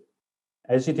you.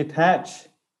 As you detach,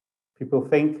 people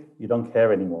think you don't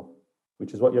care anymore,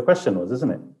 which is what your question was,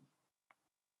 isn't it?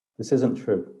 This isn't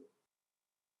true.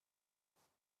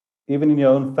 Even in your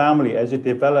own family, as you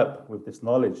develop with this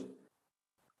knowledge,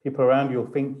 people around you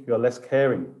will think you're less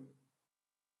caring.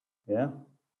 Yeah?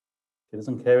 She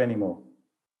doesn't care anymore.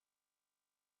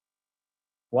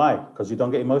 Why? Because you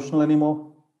don't get emotional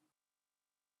anymore?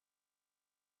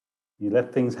 You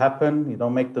let things happen. You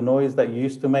don't make the noise that you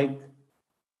used to make.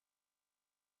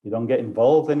 You don't get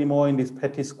involved anymore in these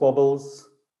petty squabbles.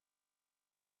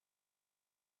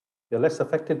 You're less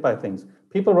affected by things.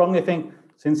 People wrongly think,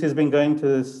 since he's been going to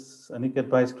this Anik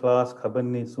advice class, khabar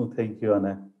nahi sun thai kyun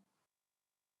hai.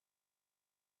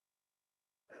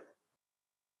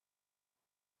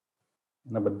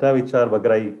 Na badda vichar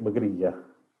bagri gaya.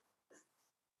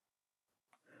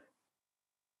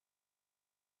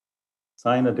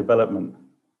 Sign of development.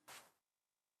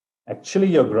 Actually,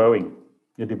 you're growing.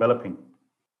 You're developing.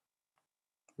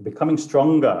 You're becoming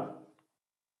stronger.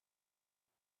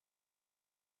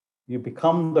 You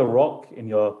become the rock in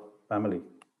your family.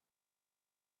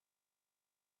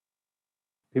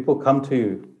 People come to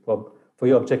you for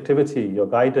your objectivity, your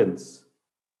guidance,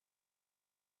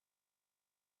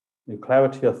 your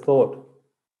clarity of thought,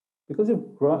 because you've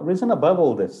risen above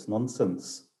all this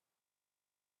nonsense.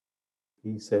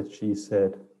 He said, she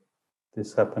said,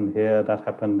 this happened here, that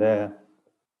happened there.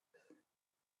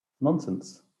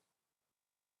 Nonsense.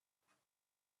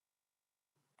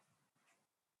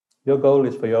 Your goal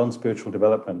is for your own spiritual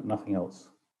development, nothing else.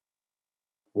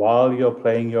 While you're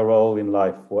playing your role in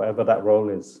life, whatever that role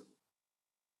is,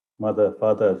 mother,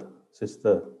 father,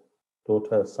 sister,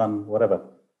 daughter, son, whatever,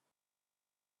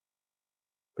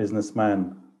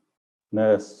 businessman,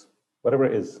 nurse, whatever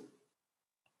it is,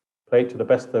 play it to the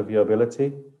best of your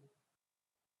ability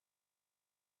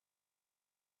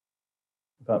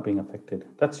without being affected.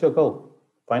 That's your goal.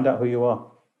 Find out who you are.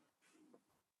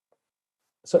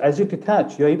 So as you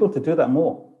detach, you're able to do that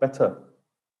more, better.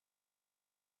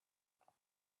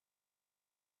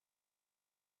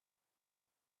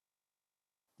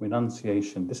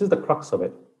 Renunciation. This is the crux of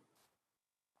it.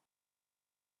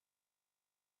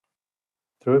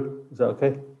 True? Is that okay?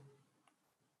 You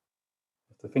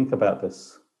have to think about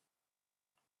this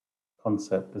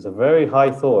concept. There's a very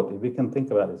high thought. If you can think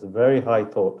about it, it's a very high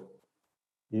thought.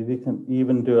 If you can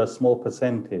even do a small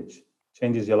percentage,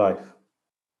 changes your life.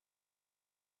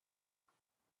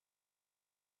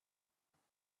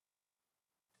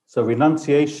 So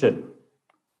renunciation.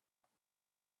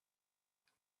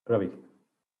 Ravi.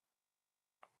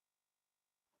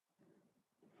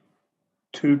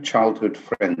 Two childhood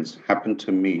friends happened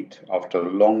to meet after a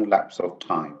long lapse of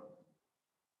time.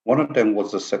 One of them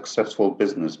was a successful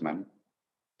businessman,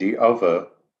 the other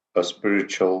a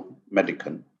spiritual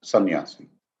mendicant, sannyasi.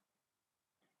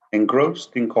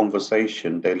 Engrossed in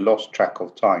conversation, they lost track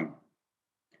of time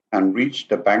and reached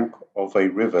the bank of a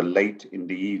river late in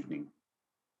the evening.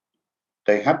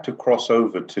 They had to cross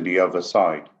over to the other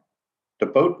side. The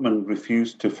boatman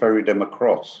refused to ferry them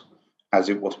across as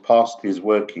it was past his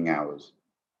working hours.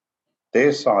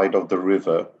 Their side of the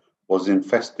river was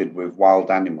infested with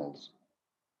wild animals.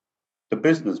 The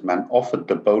businessman offered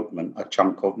the boatman a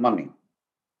chunk of money.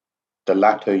 The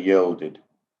latter yielded.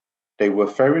 They were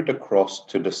ferried across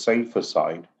to the safer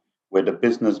side where the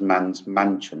businessman's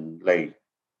mansion lay.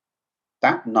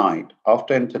 That night,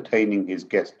 after entertaining his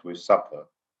guest with supper,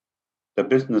 The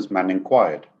businessman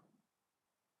inquired,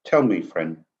 "Tell me,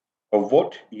 friend, of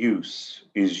what use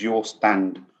is your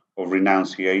stand of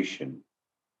renunciation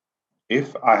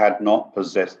if I had not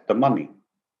possessed the money?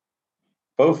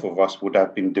 Both of us would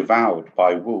have been devoured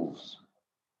by wolves.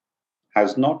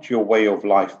 Has not your way of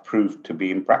life proved to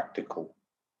be impractical?"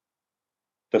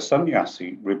 The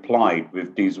sannyasi replied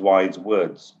with these wise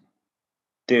words,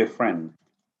 "Dear friend,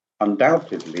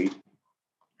 undoubtedly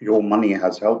your money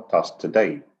has helped us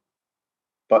today,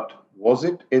 but was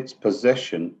it its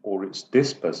possession or its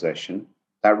dispossession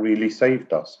that really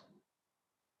saved us?"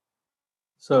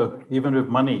 So even with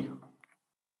money,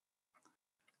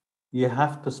 you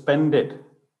have to spend it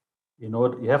in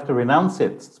order, you have to renounce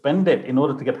it, spend it in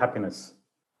order to get happiness.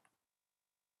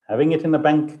 Having it in the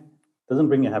bank doesn't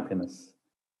bring you happiness.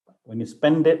 When you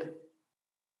spend it,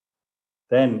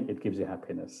 then it gives you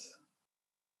happiness.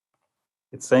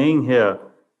 It's saying here,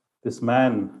 this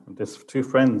man, these two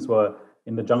friends were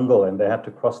in the jungle and they had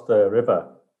to cross the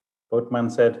river. Boatman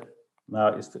said, "No,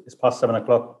 it's past 7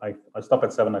 o'clock. I stop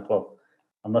at 7 o'clock.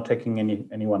 I'm not taking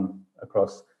anyone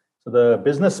across." So the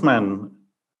businessman,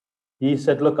 he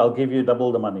said, "Look, I'll give you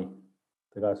double the money."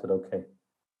 The guy said, "Okay."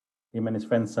 Him and his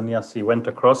friend Sannyasi went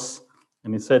across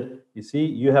and he said, "You see,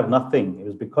 you have nothing. It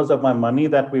was because of my money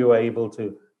that we were able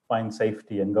to find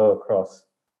safety and go across."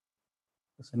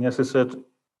 The sannyasi said,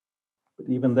 "But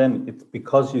even then, it's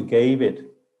because you gave it,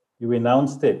 you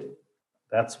renounced it.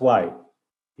 That's why."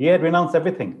 He had renounced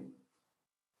everything.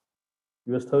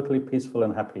 He was totally peaceful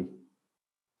and happy.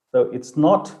 So it's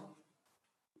the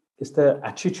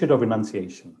attitude of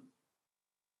renunciation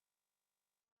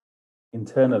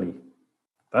internally.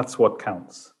 That's what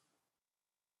counts.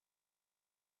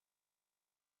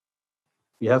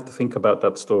 You have to think about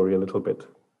that story a little bit.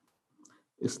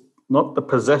 It's not the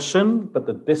possession, but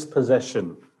the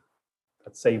dispossession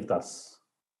that saved us.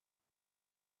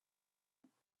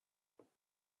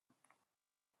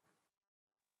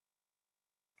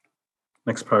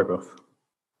 Next paragraph.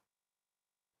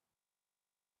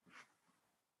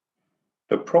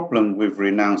 The problem with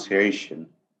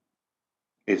renunciation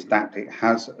is that it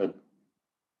has a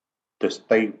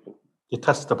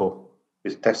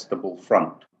detestable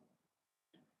front.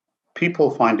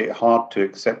 People find it hard to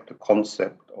accept the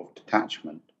concept of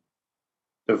detachment.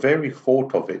 The very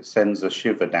thought of it sends a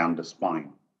shiver down the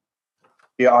spine.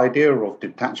 The idea of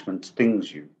detachment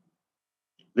stings you.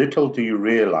 Little do you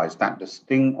realize that the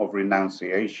sting of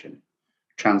renunciation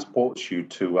transports you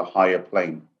to a higher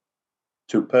plane,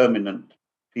 to permanent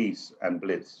peace and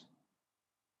bliss.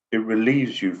 It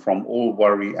relieves you from all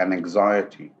worry and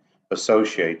anxiety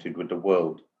associated with the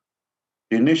world.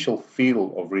 The initial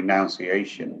feel of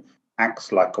renunciation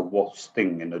acts like a wasp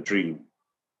sting in a dream.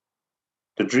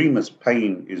 The dreamer's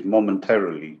pain is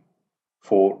momentarily,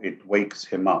 for it wakes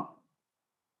him up.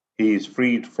 He is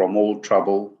freed from all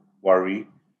trouble, worry,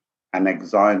 and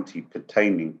anxiety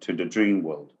pertaining to the dream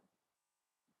world.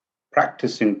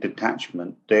 Practicing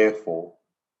detachment, therefore,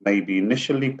 may be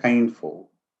initially painful,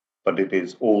 but it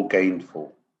is all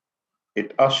gainful.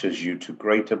 It ushers you to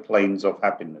greater planes of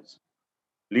happiness,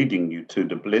 leading you to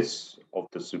the bliss of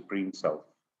the Supreme Self.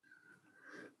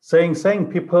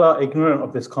 Saying people are ignorant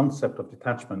of this concept of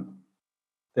detachment,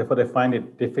 therefore they find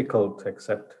it difficult to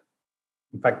accept.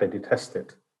 In fact, they detest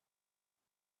it.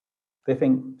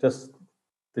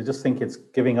 They just think it's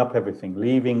giving up everything,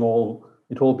 leaving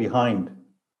it all behind,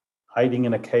 hiding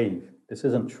in a cave. This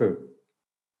isn't true.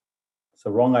 It's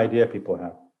a wrong idea people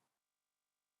have.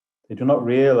 They do not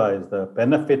realize the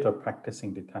benefit of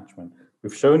practicing detachment.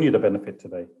 We've shown you the benefit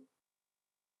today.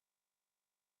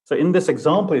 So in this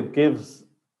example, it gives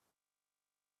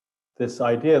this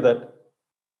idea that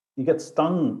you get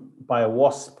stung by a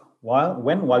wasp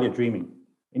while you're dreaming.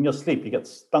 In your sleep, you get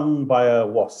stung by a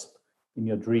wasp in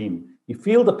your dream. You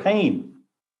feel the pain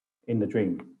in the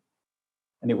dream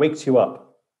and it wakes you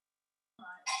up.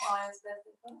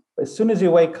 But as soon as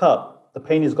you wake up, the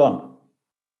pain is gone.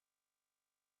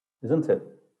 Isn't it?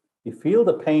 You feel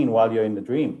the pain while you're in the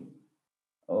dream.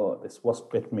 Oh, this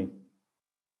wasp bit me.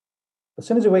 As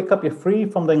soon as you wake up, you're free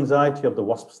from the anxiety of the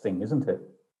wasp sting, isn't it?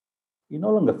 You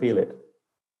no longer feel it.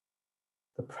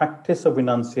 The practice of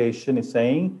renunciation is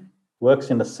saying,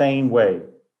 works in the same way.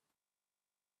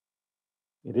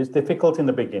 It is difficult in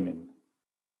the beginning.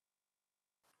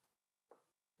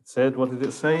 It said, what did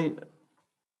it say?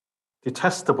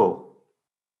 Detestable.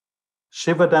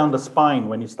 Shiver down the spine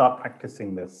when you start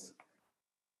practicing this.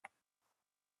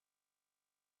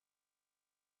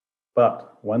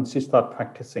 But once you start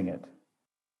practicing it,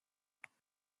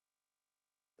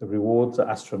 the rewards are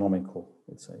astronomical,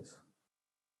 it says.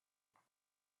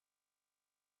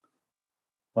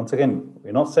 Once again,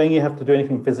 we're not saying you have to do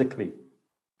anything physically. You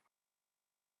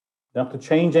don't have to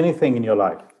change anything in your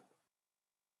life.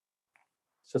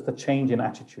 It's just a change in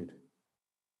attitude.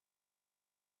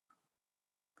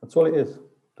 That's all it is.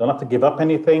 Don't have to give up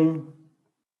anything.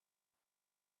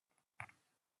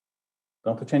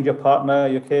 Don't have to change your partner,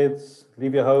 your kids,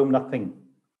 leave your home, nothing.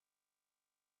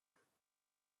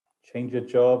 Change your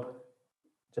job,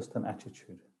 just an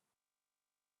attitude.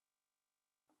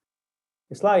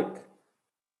 It's like,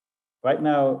 right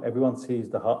now, everyone sees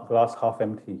the glass half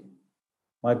empty.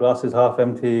 My glass is half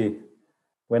empty.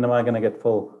 When am I going to get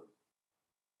full?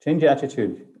 Change your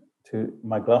attitude to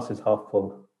my glass is half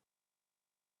full.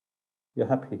 You're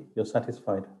happy, you're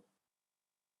satisfied.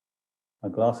 My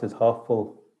glass is half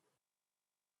full.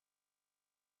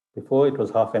 Before it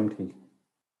was half empty.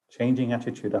 Changing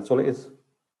attitude, that's all it is.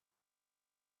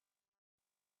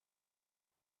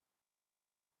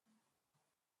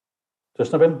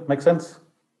 Just Nabin, make sense?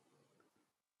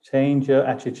 Change your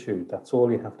attitude, that's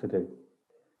all you have to do.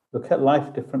 Look at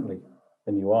life differently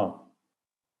than you are.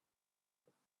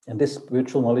 And this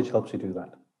spiritual knowledge helps you do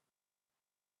that.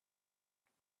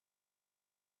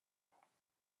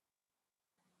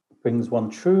 It brings one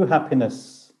true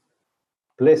happiness,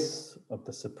 bliss of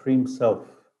the Supreme Self.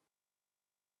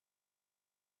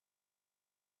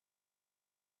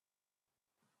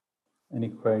 Any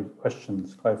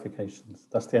questions, clarifications?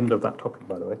 That's the end of that topic,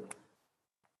 by the way.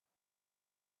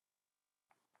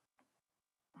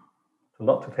 A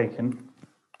lot to take in.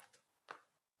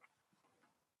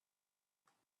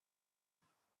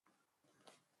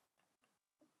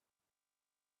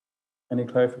 Any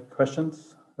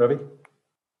questions, Ravi?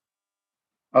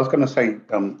 I was going to say,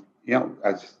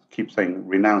 as I keep saying,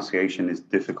 renunciation is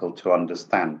difficult to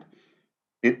understand.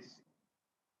 It's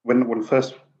when we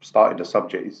first started the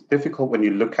subject, it's difficult when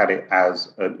you look at it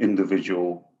as an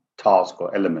individual task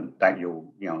or element that you're,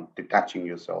 detaching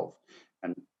yourself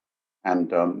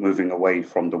and moving away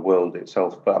from the world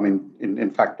itself. But I mean,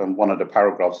 in fact, on one of the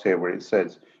paragraphs here where it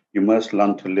says, you must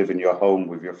learn to live in your home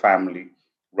with your family,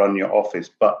 run your office,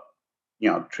 but,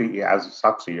 treat it as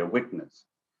such your witness.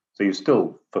 So you're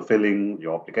still fulfilling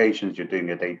your obligations, you're doing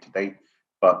your day-to-day,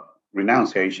 but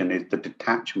renunciation is the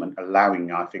detachment,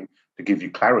 allowing, I think, to give you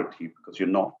clarity because you're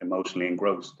not emotionally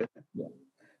engrossed in it. Yeah.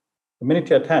 The minute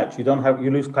you attach, you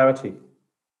lose clarity.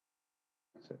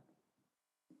 That's it.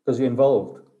 Because you're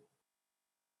involved.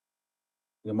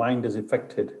 Your mind is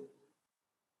affected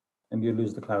and you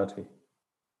lose the clarity.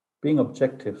 Being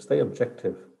objective, stay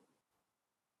objective.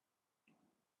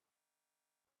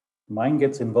 Mind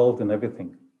gets involved in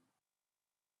everything.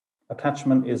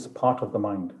 Attachment is part of the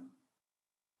mind.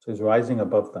 So it's rising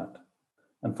above that.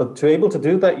 And to be able to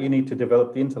do that, you need to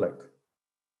develop the intellect,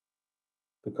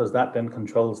 because that then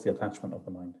controls the attachment of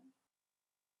the mind.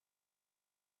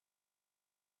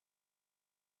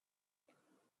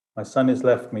 My son has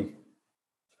left me,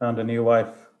 found a new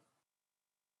wife.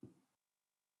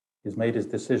 He's made his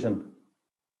decision.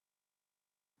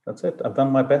 That's it. I've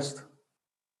done my best.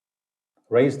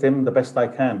 Raised him the best I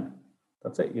can.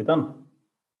 That's it. You're done.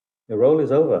 Your role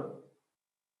is over.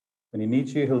 When he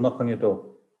needs you, he'll knock on your door.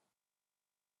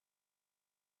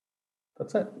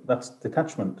 That's it. That's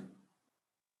detachment.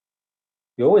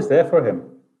 You're always there for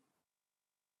him.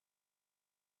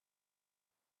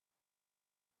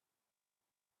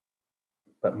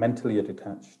 But mentally you're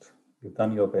detached. You've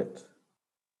done your bit.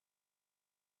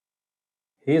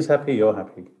 He's happy, you're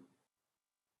happy.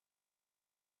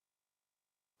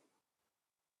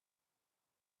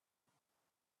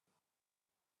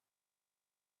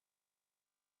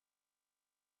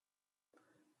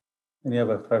 Any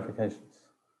other clarifications?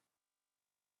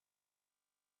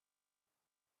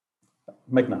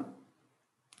 Meghna.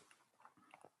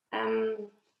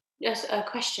 Just a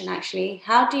question, actually.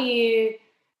 How do you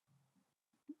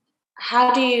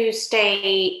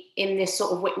stay in this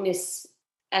sort of witness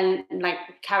and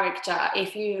character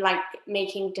if you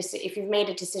if you've made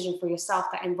a decision for yourself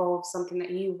that involves something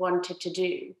that you wanted to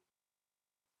do?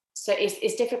 So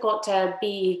it's difficult to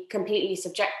be completely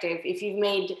subjective if you've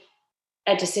made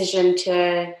a decision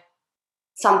to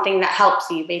something that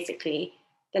helps you, basically.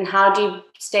 Then how do you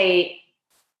stay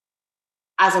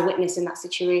as a witness in that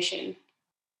situation?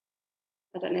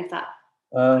 I don't know if that.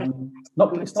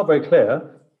 It's not very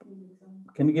clear.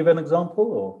 Can you give an example,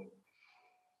 or?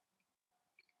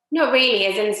 Not really.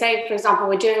 As in, say, for example,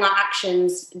 we're doing our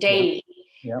actions daily,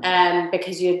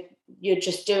 because you're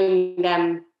just doing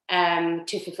them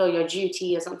to fulfill your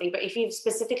duty or something. But if you've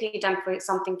specifically done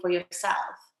something for yourself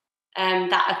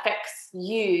that affects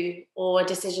you or a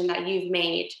decision that you've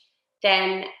made,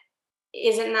 then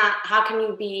how can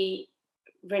you be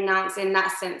renounced in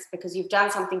that sense, because you've done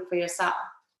something for yourself?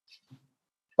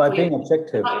 By For being your-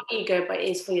 objective, Not your ego, but it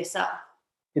is for yourself.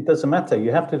 it doesn't matter.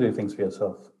 You have to do things for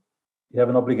yourself. You have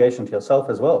an obligation to yourself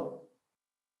as well.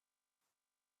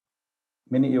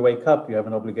 The minute you wake up, you have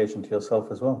an obligation to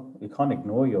yourself as well. You can't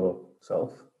ignore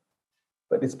yourself,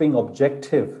 but it's being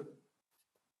objective,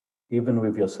 even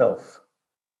with yourself.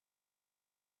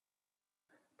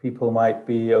 People might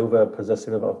be over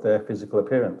possessive of their physical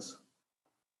appearance,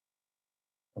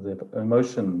 of their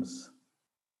emotions.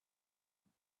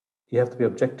 You have to be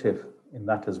objective in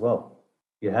that as well.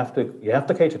 You have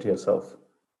to cater to yourself.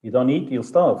 You don't eat, you'll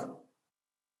starve.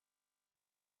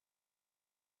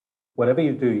 Whatever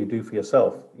you do for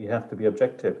yourself. You have to be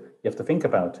objective. You have to think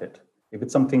about it. If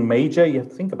it's something major, you have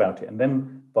to think about it and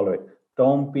then follow it.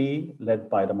 Don't be led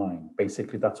by the mind.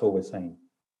 Basically, that's all we're saying.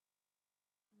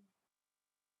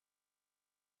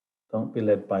 Don't be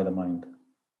led by the mind.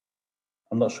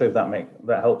 I'm not sure if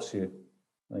that helps you.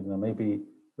 Maybe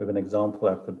with an example,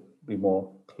 I could be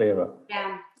more clearer.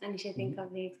 Yeah, I need to think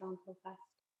of the example first.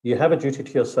 You have a duty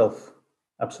to yourself,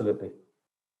 absolutely.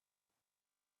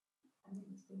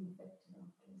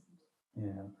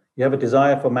 Yeah. You have a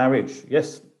desire for marriage.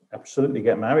 Yes, absolutely,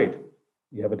 get married.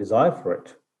 You have a desire for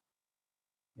it,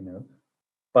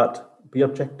 But be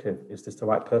objective. Is this the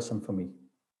right person for me?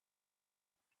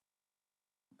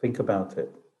 Think about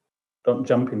it. Don't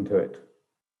jump into it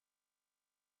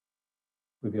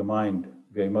with your mind,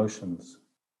 with your emotions.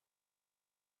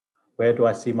 Where do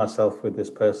I see myself with this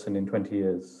person in 20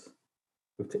 years,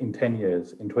 in 10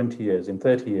 years, in 20 years, in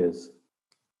 30 years?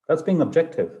 That's being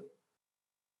objective.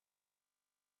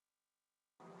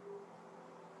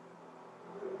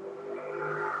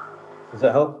 Does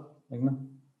that help, Meghna?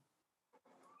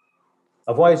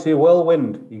 Otherwise, you're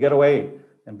whirlwind, you get away,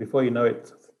 and before you know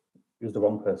it, you're the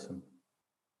wrong person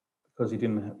because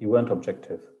you weren't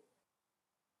objective.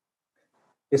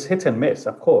 It's hit and miss,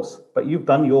 of course, but you've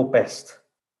done your best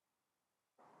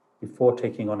before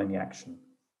taking on any action.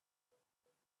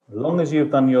 As long as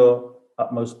you've done your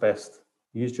utmost best,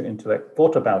 used your intellect,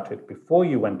 thought about it before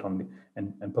you went on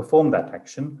and performed that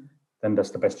action, then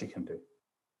that's the best you can do.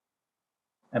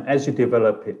 And as you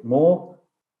develop it more,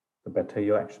 the better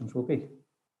your actions will be.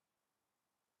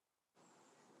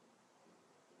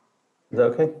 Is that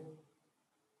okay?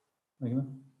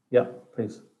 Yeah,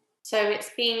 please. So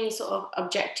it's being sort of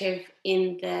objective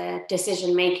in the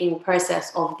decision-making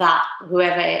process of that,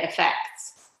 whoever it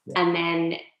affects. Yeah. And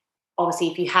then obviously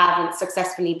if you haven't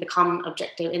successfully become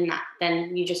objective in that,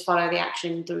 then you just follow the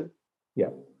action through. Yeah.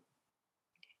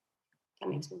 That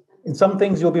makes more sense. In some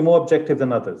things, you'll be more objective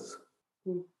than others.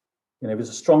 If there's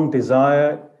a strong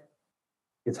desire,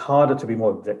 it's harder to be more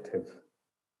objective.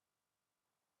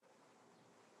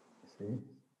 See?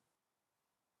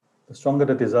 The stronger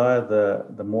the desire,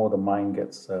 the more the mind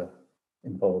gets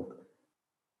involved.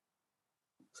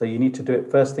 So you need to do it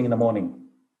first thing in the morning.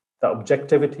 That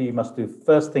objectivity you must do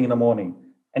first thing in the morning.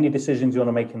 Any decisions you want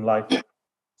to make in life,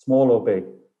 small or big,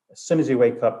 as soon as you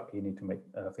wake up, you need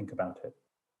to think about it.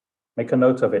 Make a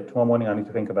note of it. Tomorrow morning, I need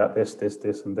to think about this, this,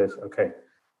 this, and this. Okay.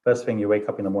 First thing you wake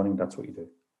up in the morning, that's what you do.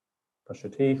 Brush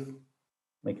your teeth,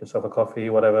 make yourself a coffee,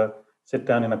 whatever. Sit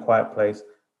down in a quiet place.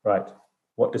 Right.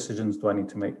 What decisions do I need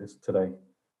to make this today?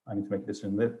 I need to make a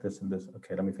decision, this, and this.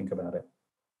 Okay, let me think about it.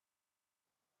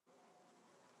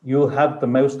 You'll have the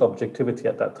most objectivity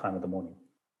at that time of the morning.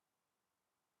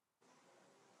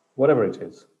 Whatever it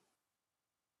is.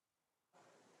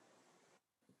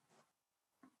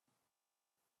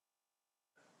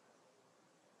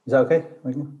 Is that okay,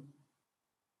 Meghna?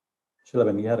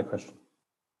 Shilabin, you had a question.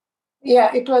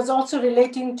 Yeah, it was also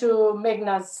relating to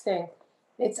Meghna's thing.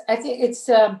 I think it's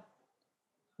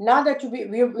now that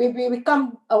we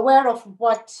become aware of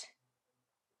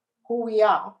who we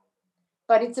are,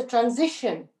 but it's a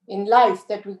transition in life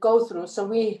that we go through. So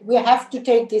we have to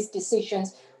take these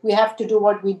decisions. We have to do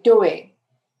what we're doing.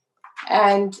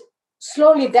 And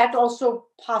slowly that also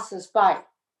passes by.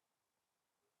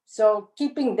 So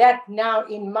keeping that now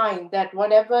in mind, that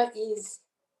whatever is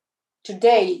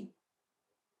today,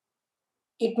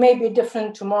 it may be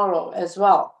different tomorrow as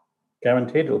well.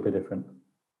 Guaranteed it will be different.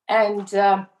 And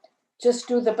just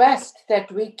do the best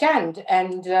that we can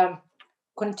and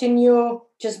continue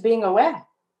just being aware.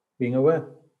 Being aware.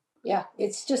 Yeah,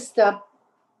 it's just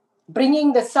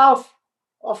bringing the self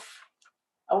of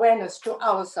awareness to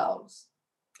ourselves.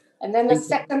 And then the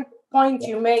second point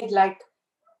you made, like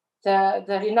the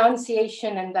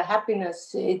renunciation and the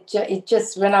happiness, it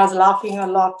just, when I was laughing a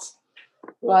lot,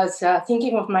 was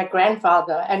thinking of my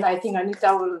grandfather. And I think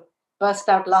Anita will burst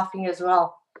out laughing as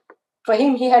well. For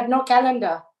him, he had no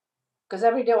calendar because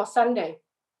every day was Sunday.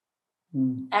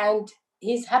 And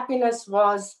his happiness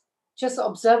was just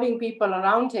observing people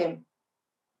around him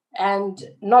and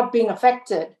not being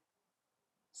affected.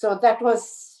 So that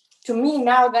was, to me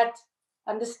now, that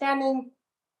understanding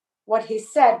what he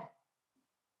said,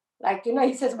 like,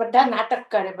 he says, "Bada natak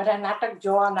kare, bada natak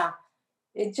joana."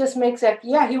 It just makes like,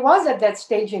 yeah, he was at that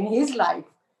stage in his life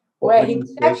where he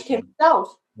detached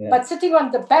himself, but sitting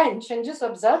on the bench and just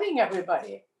observing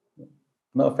everybody.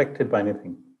 Not affected by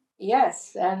anything.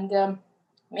 Yes, and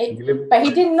but he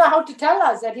didn't know how to tell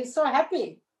us that he's so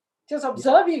happy, just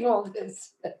observing all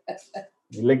this.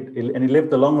 He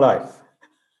lived a long life.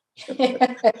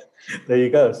 There you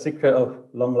go, secret of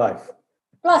long life.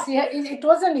 Plus, it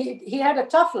wasn't, he had a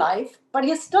tough life, but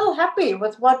he's still happy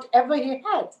with whatever he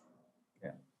had.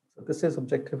 Yeah, so this is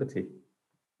objectivity.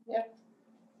 Yeah.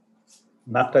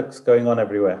 Natak's going on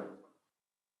everywhere.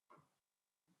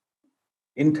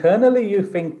 Internally, you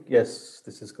think, yes,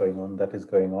 this is going on, that is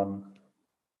going on.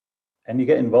 And you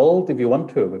get involved if you want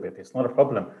to with it. It's not a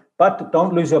problem. But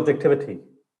don't lose your objectivity.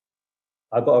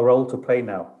 I've got a role to play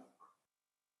now.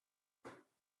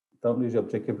 Don't lose your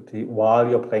objectivity while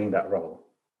you're playing that role.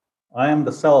 I am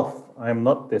the self. I am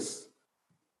not this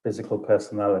physical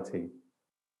personality.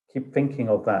 Keep thinking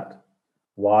of that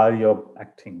while you're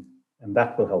acting, and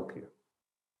that will help you.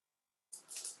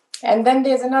 And then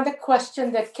there's another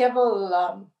question that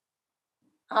Keval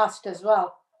asked as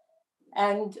well.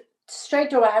 And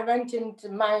straight away, I went into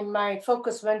my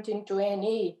focus went into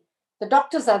A&E. The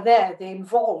doctors are there, they're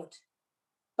involved.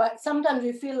 But sometimes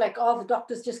we feel like, the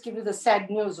doctors just give you the sad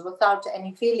news without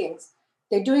any feelings.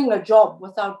 They're doing a job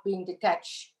without being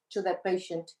detached to that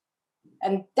patient.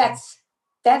 And that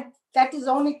is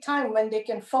the only time when they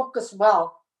can focus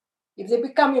well. If they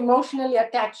become emotionally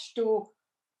attached to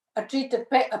a treated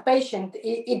patient,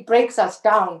 it breaks us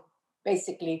down,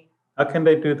 basically. How can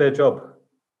they do their job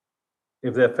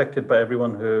if they're affected by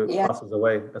everyone who passes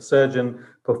away? A surgeon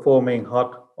performing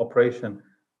heart operation,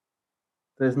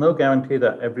 there's no guarantee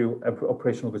that every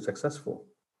operation will be successful.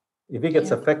 If he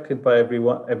gets affected by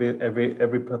everyone,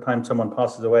 every time someone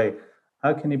passes away,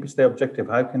 how can he stay objective?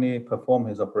 How can he perform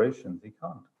his operations? He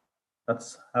can't.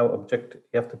 That's how objective.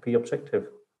 You have to be objective.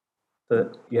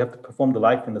 So you have to perform the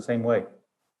life in the same way.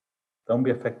 Don't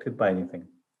be affected by anything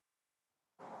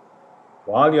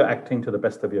while you're acting to the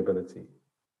best of your ability.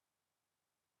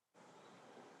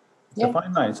 It's a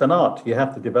fine line. It's an art. You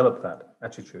have to develop that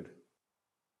attitude.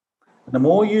 And the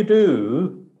more you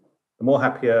do, the more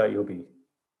happier you'll be.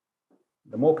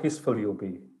 The more peaceful you'll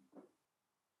be.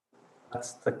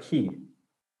 That's the key.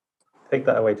 Take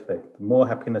that away today. The more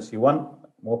happiness you want,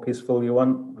 more peaceful you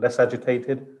want, less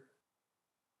agitated.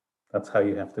 That's how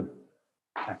you have to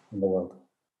act in the world.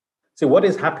 See, what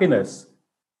is happiness?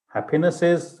 Happiness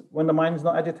is when the mind is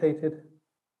not agitated.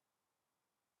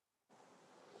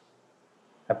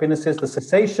 Happiness is the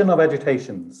cessation of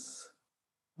agitations.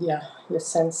 Yeah, your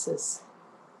senses.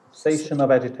 Cessation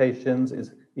of agitations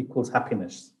equals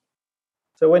happiness.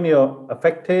 So when you're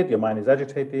affected, your mind is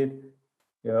agitated,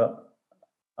 you're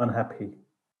unhappy.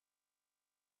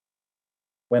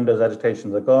 When those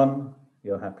agitations are gone,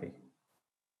 you're happy.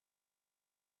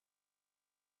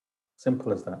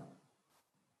 Simple as that.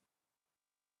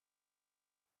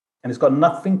 And it's got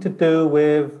nothing to do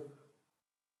with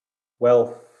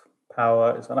wealth,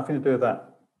 power. It's got nothing to do with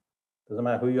that. Doesn't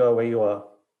matter who you are, where you are.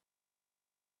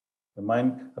 The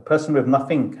mind, a person with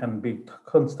nothing can be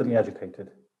constantly agitated.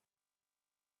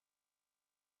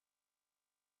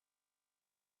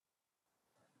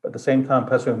 But at the same time, a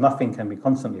person with nothing can be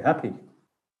constantly happy.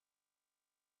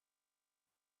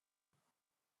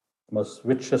 The most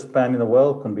richest man in the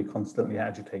world can be constantly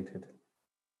agitated.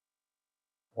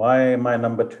 Why am I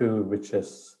number 2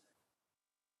 richest?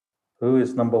 Who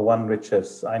is number 1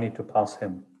 richest? I need to pass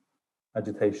him.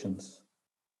 Agitations.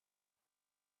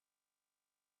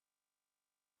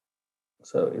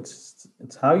 So it's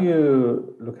how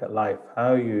you look at life,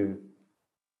 how you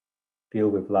deal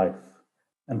with life.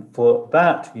 And for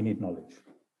that, you need knowledge.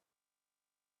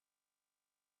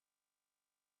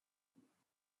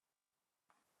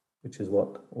 Which is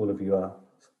what all of you are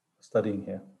studying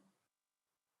here.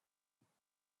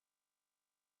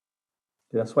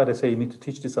 That's why they say you need to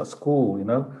teach this at school,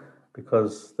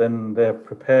 because then they're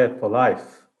prepared for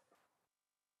life.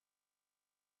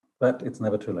 But it's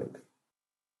never too late.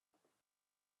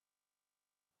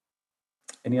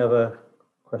 Any other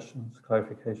questions,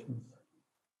 clarifications?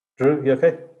 Drew, you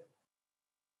okay?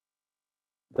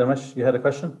 Dharmesh, you had a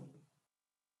question?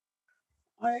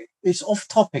 It's off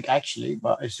topic actually,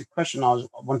 but it's a question I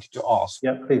wanted to ask.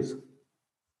 Yeah, please.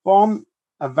 From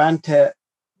Avante,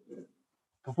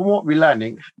 from what we're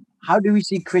learning, how do we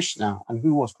see Krishna and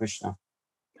who was Krishna?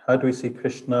 How do we see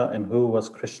Krishna and who was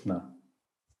Krishna?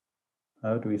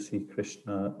 How do we see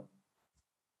Krishna?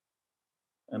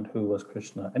 And who was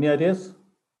Krishna? Any ideas?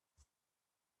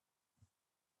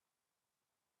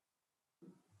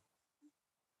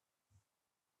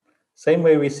 Same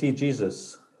way we see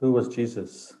Jesus. Who was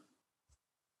Jesus?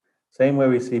 Same way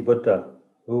we see Buddha.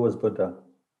 Who was Buddha?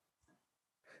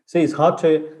 See, it's hard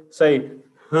to say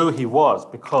who he was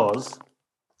because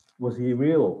was he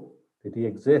real? Did he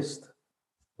exist?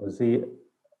 Was he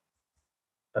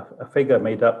a figure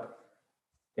made up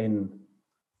in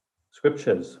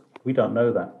scriptures? We don't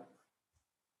know that.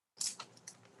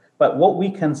 But what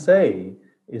we can say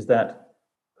is that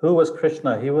who was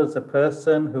Krishna? He was a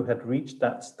person who had reached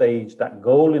that stage, that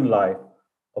goal in life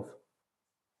of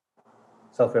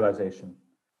self-realization.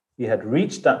 He had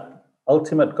reached that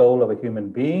ultimate goal of a human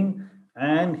being,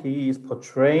 and he is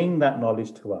portraying that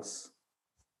knowledge to us.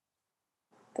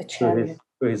 The chariot.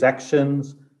 Through his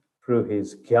actions, through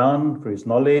his gyan, through his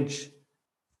knowledge,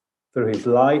 through his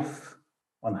life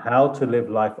on how to live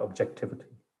life objectivity.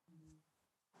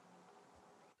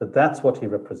 So that's what he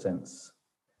represents.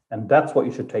 And that's what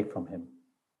you should take from him.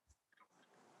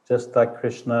 Just like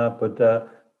Krishna, Buddha,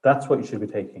 that's what you should be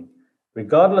taking.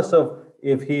 Regardless of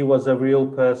if he was a real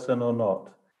person or not,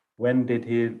 when did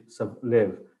he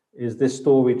live? Is this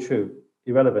story true?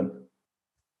 Irrelevant.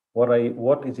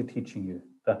 What is he teaching you?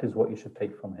 That is what you should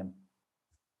take from him.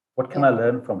 What can I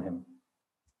learn from him?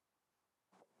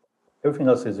 Everything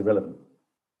else is irrelevant.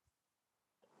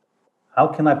 How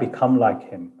can I become like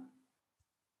him?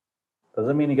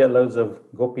 Doesn't mean you get loads of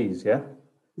gopis, yeah?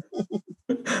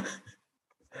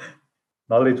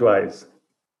 Knowledge-wise,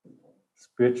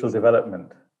 spiritual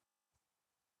development.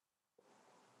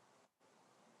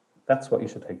 That's what you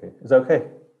should take it. Is that okay,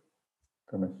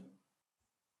 Dharmesh?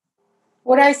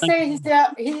 What I say is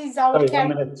that he's our Sorry,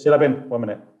 character. 1 minute. Shilabin, 1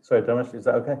 minute. Sorry, Dharmesh, is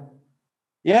that okay?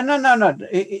 Yeah, no.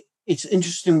 It's an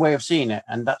interesting way of seeing it,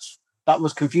 and that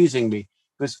was confusing me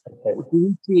because do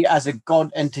we see as a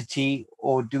God entity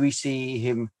or do we see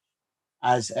him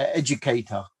as an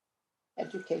educator?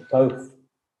 Educator. Both.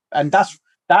 And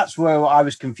that's where I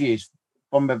was confused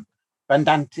from a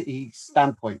Vedanti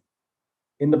standpoint.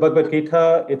 In the Bhagavad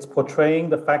Gita, it's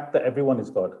portraying the fact that everyone is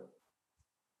God.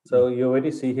 So you already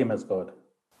see him as God.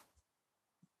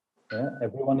 Yeah,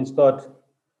 everyone is God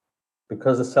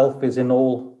because the self is in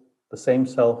all, the same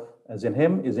self as in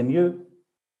him is in you.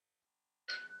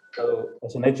 So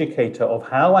as an educator of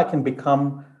how I can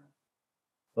become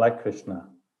like Krishna,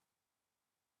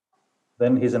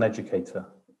 then he's an educator.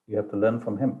 You have to learn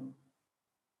from him.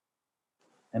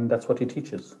 And that's what he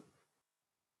teaches.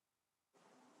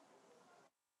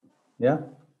 Yeah?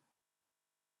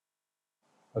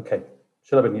 Okay.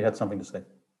 Shilabin, you had something to say.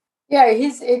 Yeah,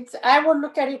 I would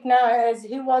look at it now as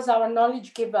he was our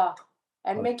knowledge giver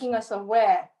and making us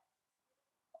aware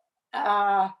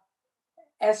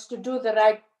as to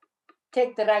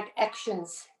take the right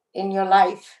actions in your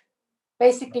life.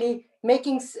 Basically,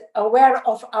 making aware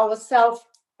of ourselves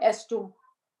as to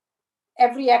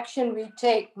every action we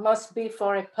take must be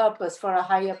for a purpose, for a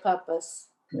higher purpose.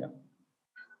 Yeah.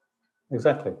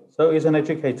 Exactly. So he's an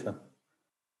educator.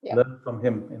 Yeah. Learn from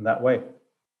him in that way.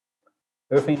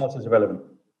 Everything else is irrelevant.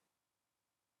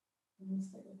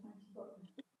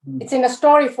 It's in a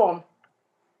story form.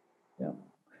 Yeah.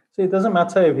 See, it doesn't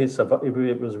matter if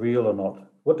it was real or not.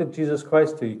 What did Jesus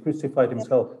Christ do? He crucified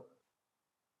himself.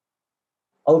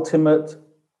 Ultimate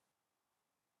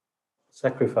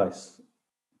sacrifice.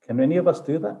 Can any of us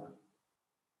do that?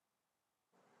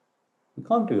 We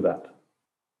can't do that.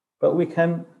 But we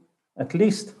can at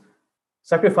least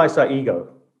sacrifice our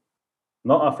ego.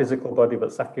 Not our physical body,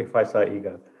 but sacrifice our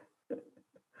ego.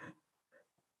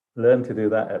 Learn to do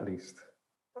that at least.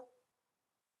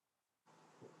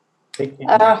 Taking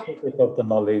a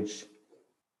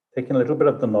little bit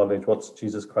of the knowledge, what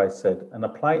Jesus Christ said, and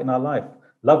apply it in our life.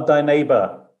 Love thy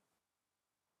neighbor.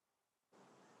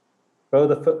 Throw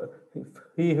the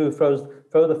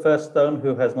first stone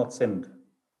who has not sinned.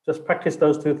 Just practice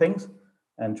those two things,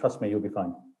 and trust me, you'll be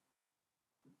fine.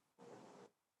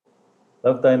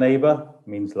 Love thy neighbor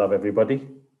means love everybody.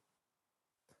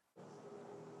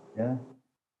 Yeah.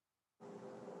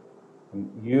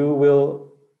 And you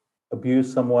will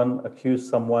abuse someone, accuse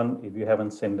someone if you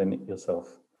haven't sinned in it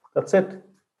yourself. That's it.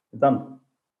 You're done.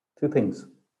 Two things.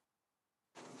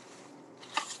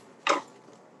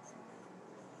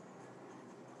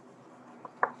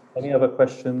 Any other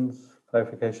questions,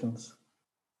 clarifications?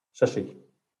 Shashi.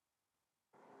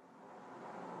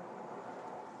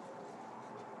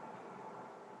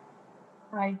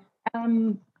 Hi. I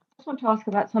just want to ask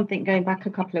about something going back a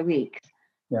couple of weeks.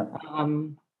 Yeah.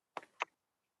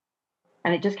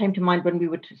 And it just came to mind when we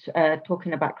were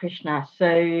talking about Krishna.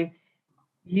 So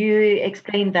you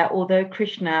explained that although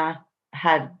Krishna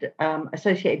had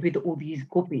associated with all these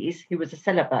gopis, he was a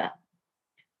celibate.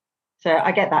 So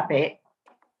I get that bit.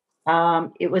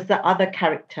 It was the other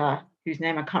character whose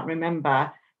name I can't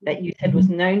remember that you said was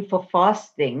known for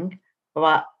fasting,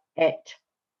 but ate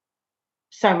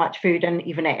so much food and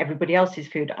even ate everybody else's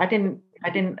food. I didn't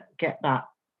get that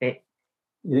bit.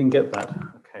 You didn't get that?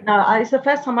 Okay. No, it's the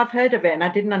first time I've heard of it, and I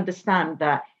didn't understand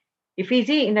that if he's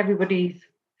eating everybody's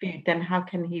food, then how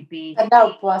can he be?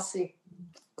 Now, Upwasi.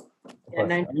 Yeah,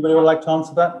 no. Anybody would like to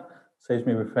answer that? Saves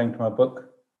me referring to my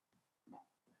book.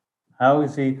 How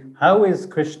is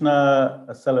Krishna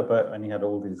a celibate when he had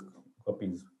all these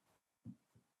gopis?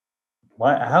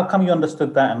 How come you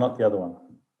understood that and not the other one?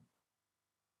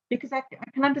 Because I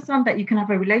can understand that you can have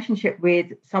a relationship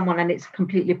with someone and it's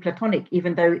completely platonic,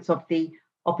 even though it's of the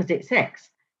opposite sex.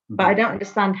 Mm-hmm. But I don't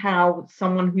understand how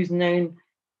someone who's known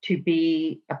to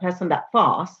be a person that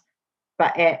fasts,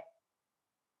 but ate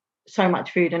so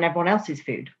much food and everyone else's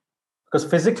food. Because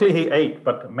physically he ate,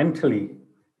 but mentally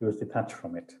he was detached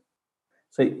from it.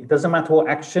 So it doesn't matter what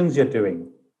actions you're doing.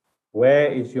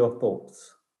 Where is your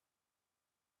thoughts?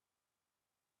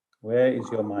 Where is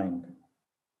your mind?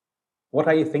 What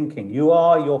are you thinking? You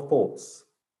are your thoughts.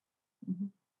 Mm-hmm.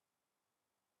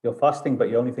 You're fasting, but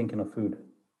you're only thinking of food.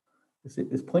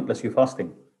 It's pointless, you're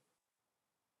fasting.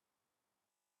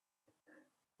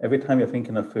 Every time you're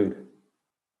thinking of food,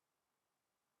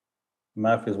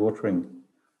 mouth is watering.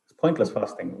 It's pointless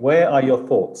fasting. Where are your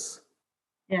thoughts?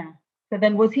 Yeah. So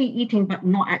then was he eating but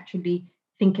not actually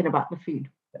thinking about the food?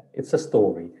 It's a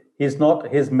story. He's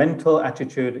not, his mental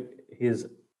attitude is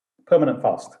permanent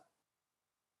fast.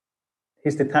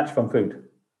 He's detached from food.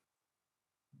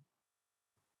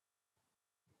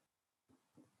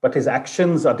 But his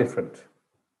actions are different.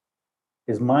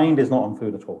 His mind is not on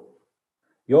food at all.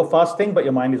 You're fasting, but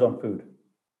your mind is on food.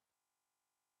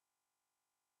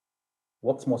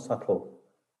 What's more subtle?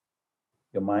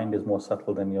 Your mind is more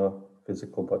subtle than your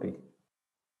physical body.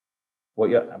 What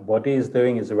your body is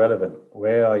doing is irrelevant.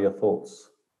 Where are your thoughts?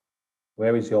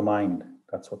 Where is your mind?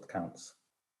 That's what counts.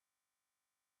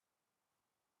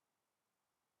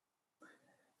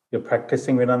 You're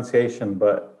practicing renunciation,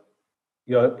 but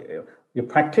you're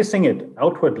practicing it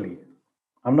outwardly.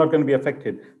 I'm not going to be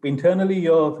affected. But internally,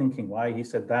 you're thinking, why he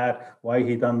said that, why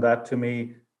he done that to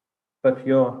me. But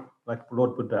you're like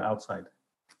Lord Buddha outside.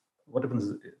 What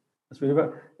happens?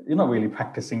 You're not really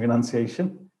practicing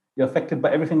renunciation. You're affected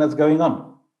by everything that's going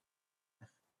on.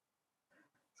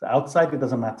 So outside, it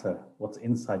doesn't matter. What's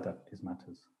inside that is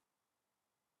matters.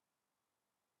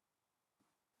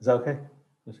 Is that okay?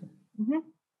 Mm-hmm.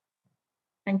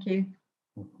 Thank you.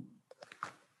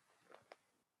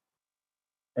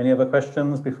 Any other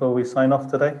questions before we sign off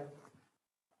today?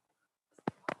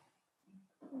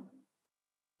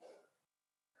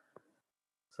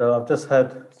 So I've just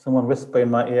had someone whisper in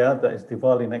my ear that it's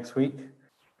Diwali next week.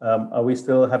 Are we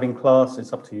still having class?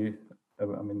 It's up to you. I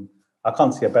mean, I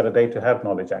can't see a better day to have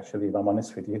knowledge, actually, if I'm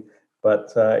honest with you,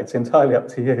 but it's entirely up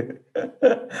to you.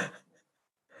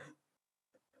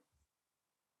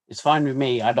 It's fine with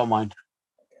me. I don't mind.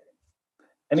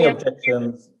 Any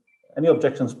objections? Any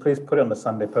objections, please put it on the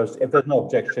Sunday post. If there's no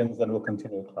objections, then we'll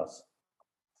continue class.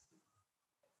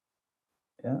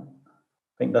 Yeah,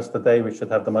 I think that's the day we should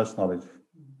have the most knowledge.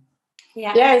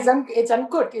 Yeah, it's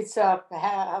good. It's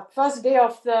first day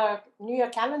of the New Year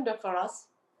calendar for us.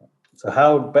 So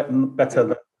how better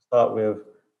than start with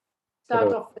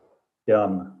a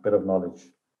bit of knowledge.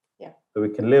 Yeah. So we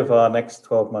can live our next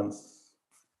 12 months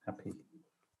happy,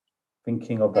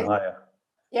 thinking of the higher.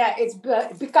 Yeah, it's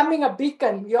becoming a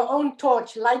beacon, your own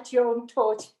torch, light your own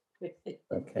torch.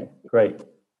 Okay, great.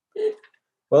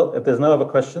 Well, if there's no other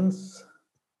questions,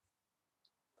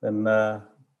 then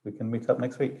we can meet up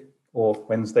next week or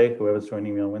Wednesday, whoever's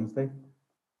joining me on Wednesday.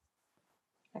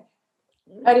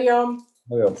 Hari Om.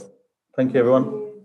 Thank you, everyone.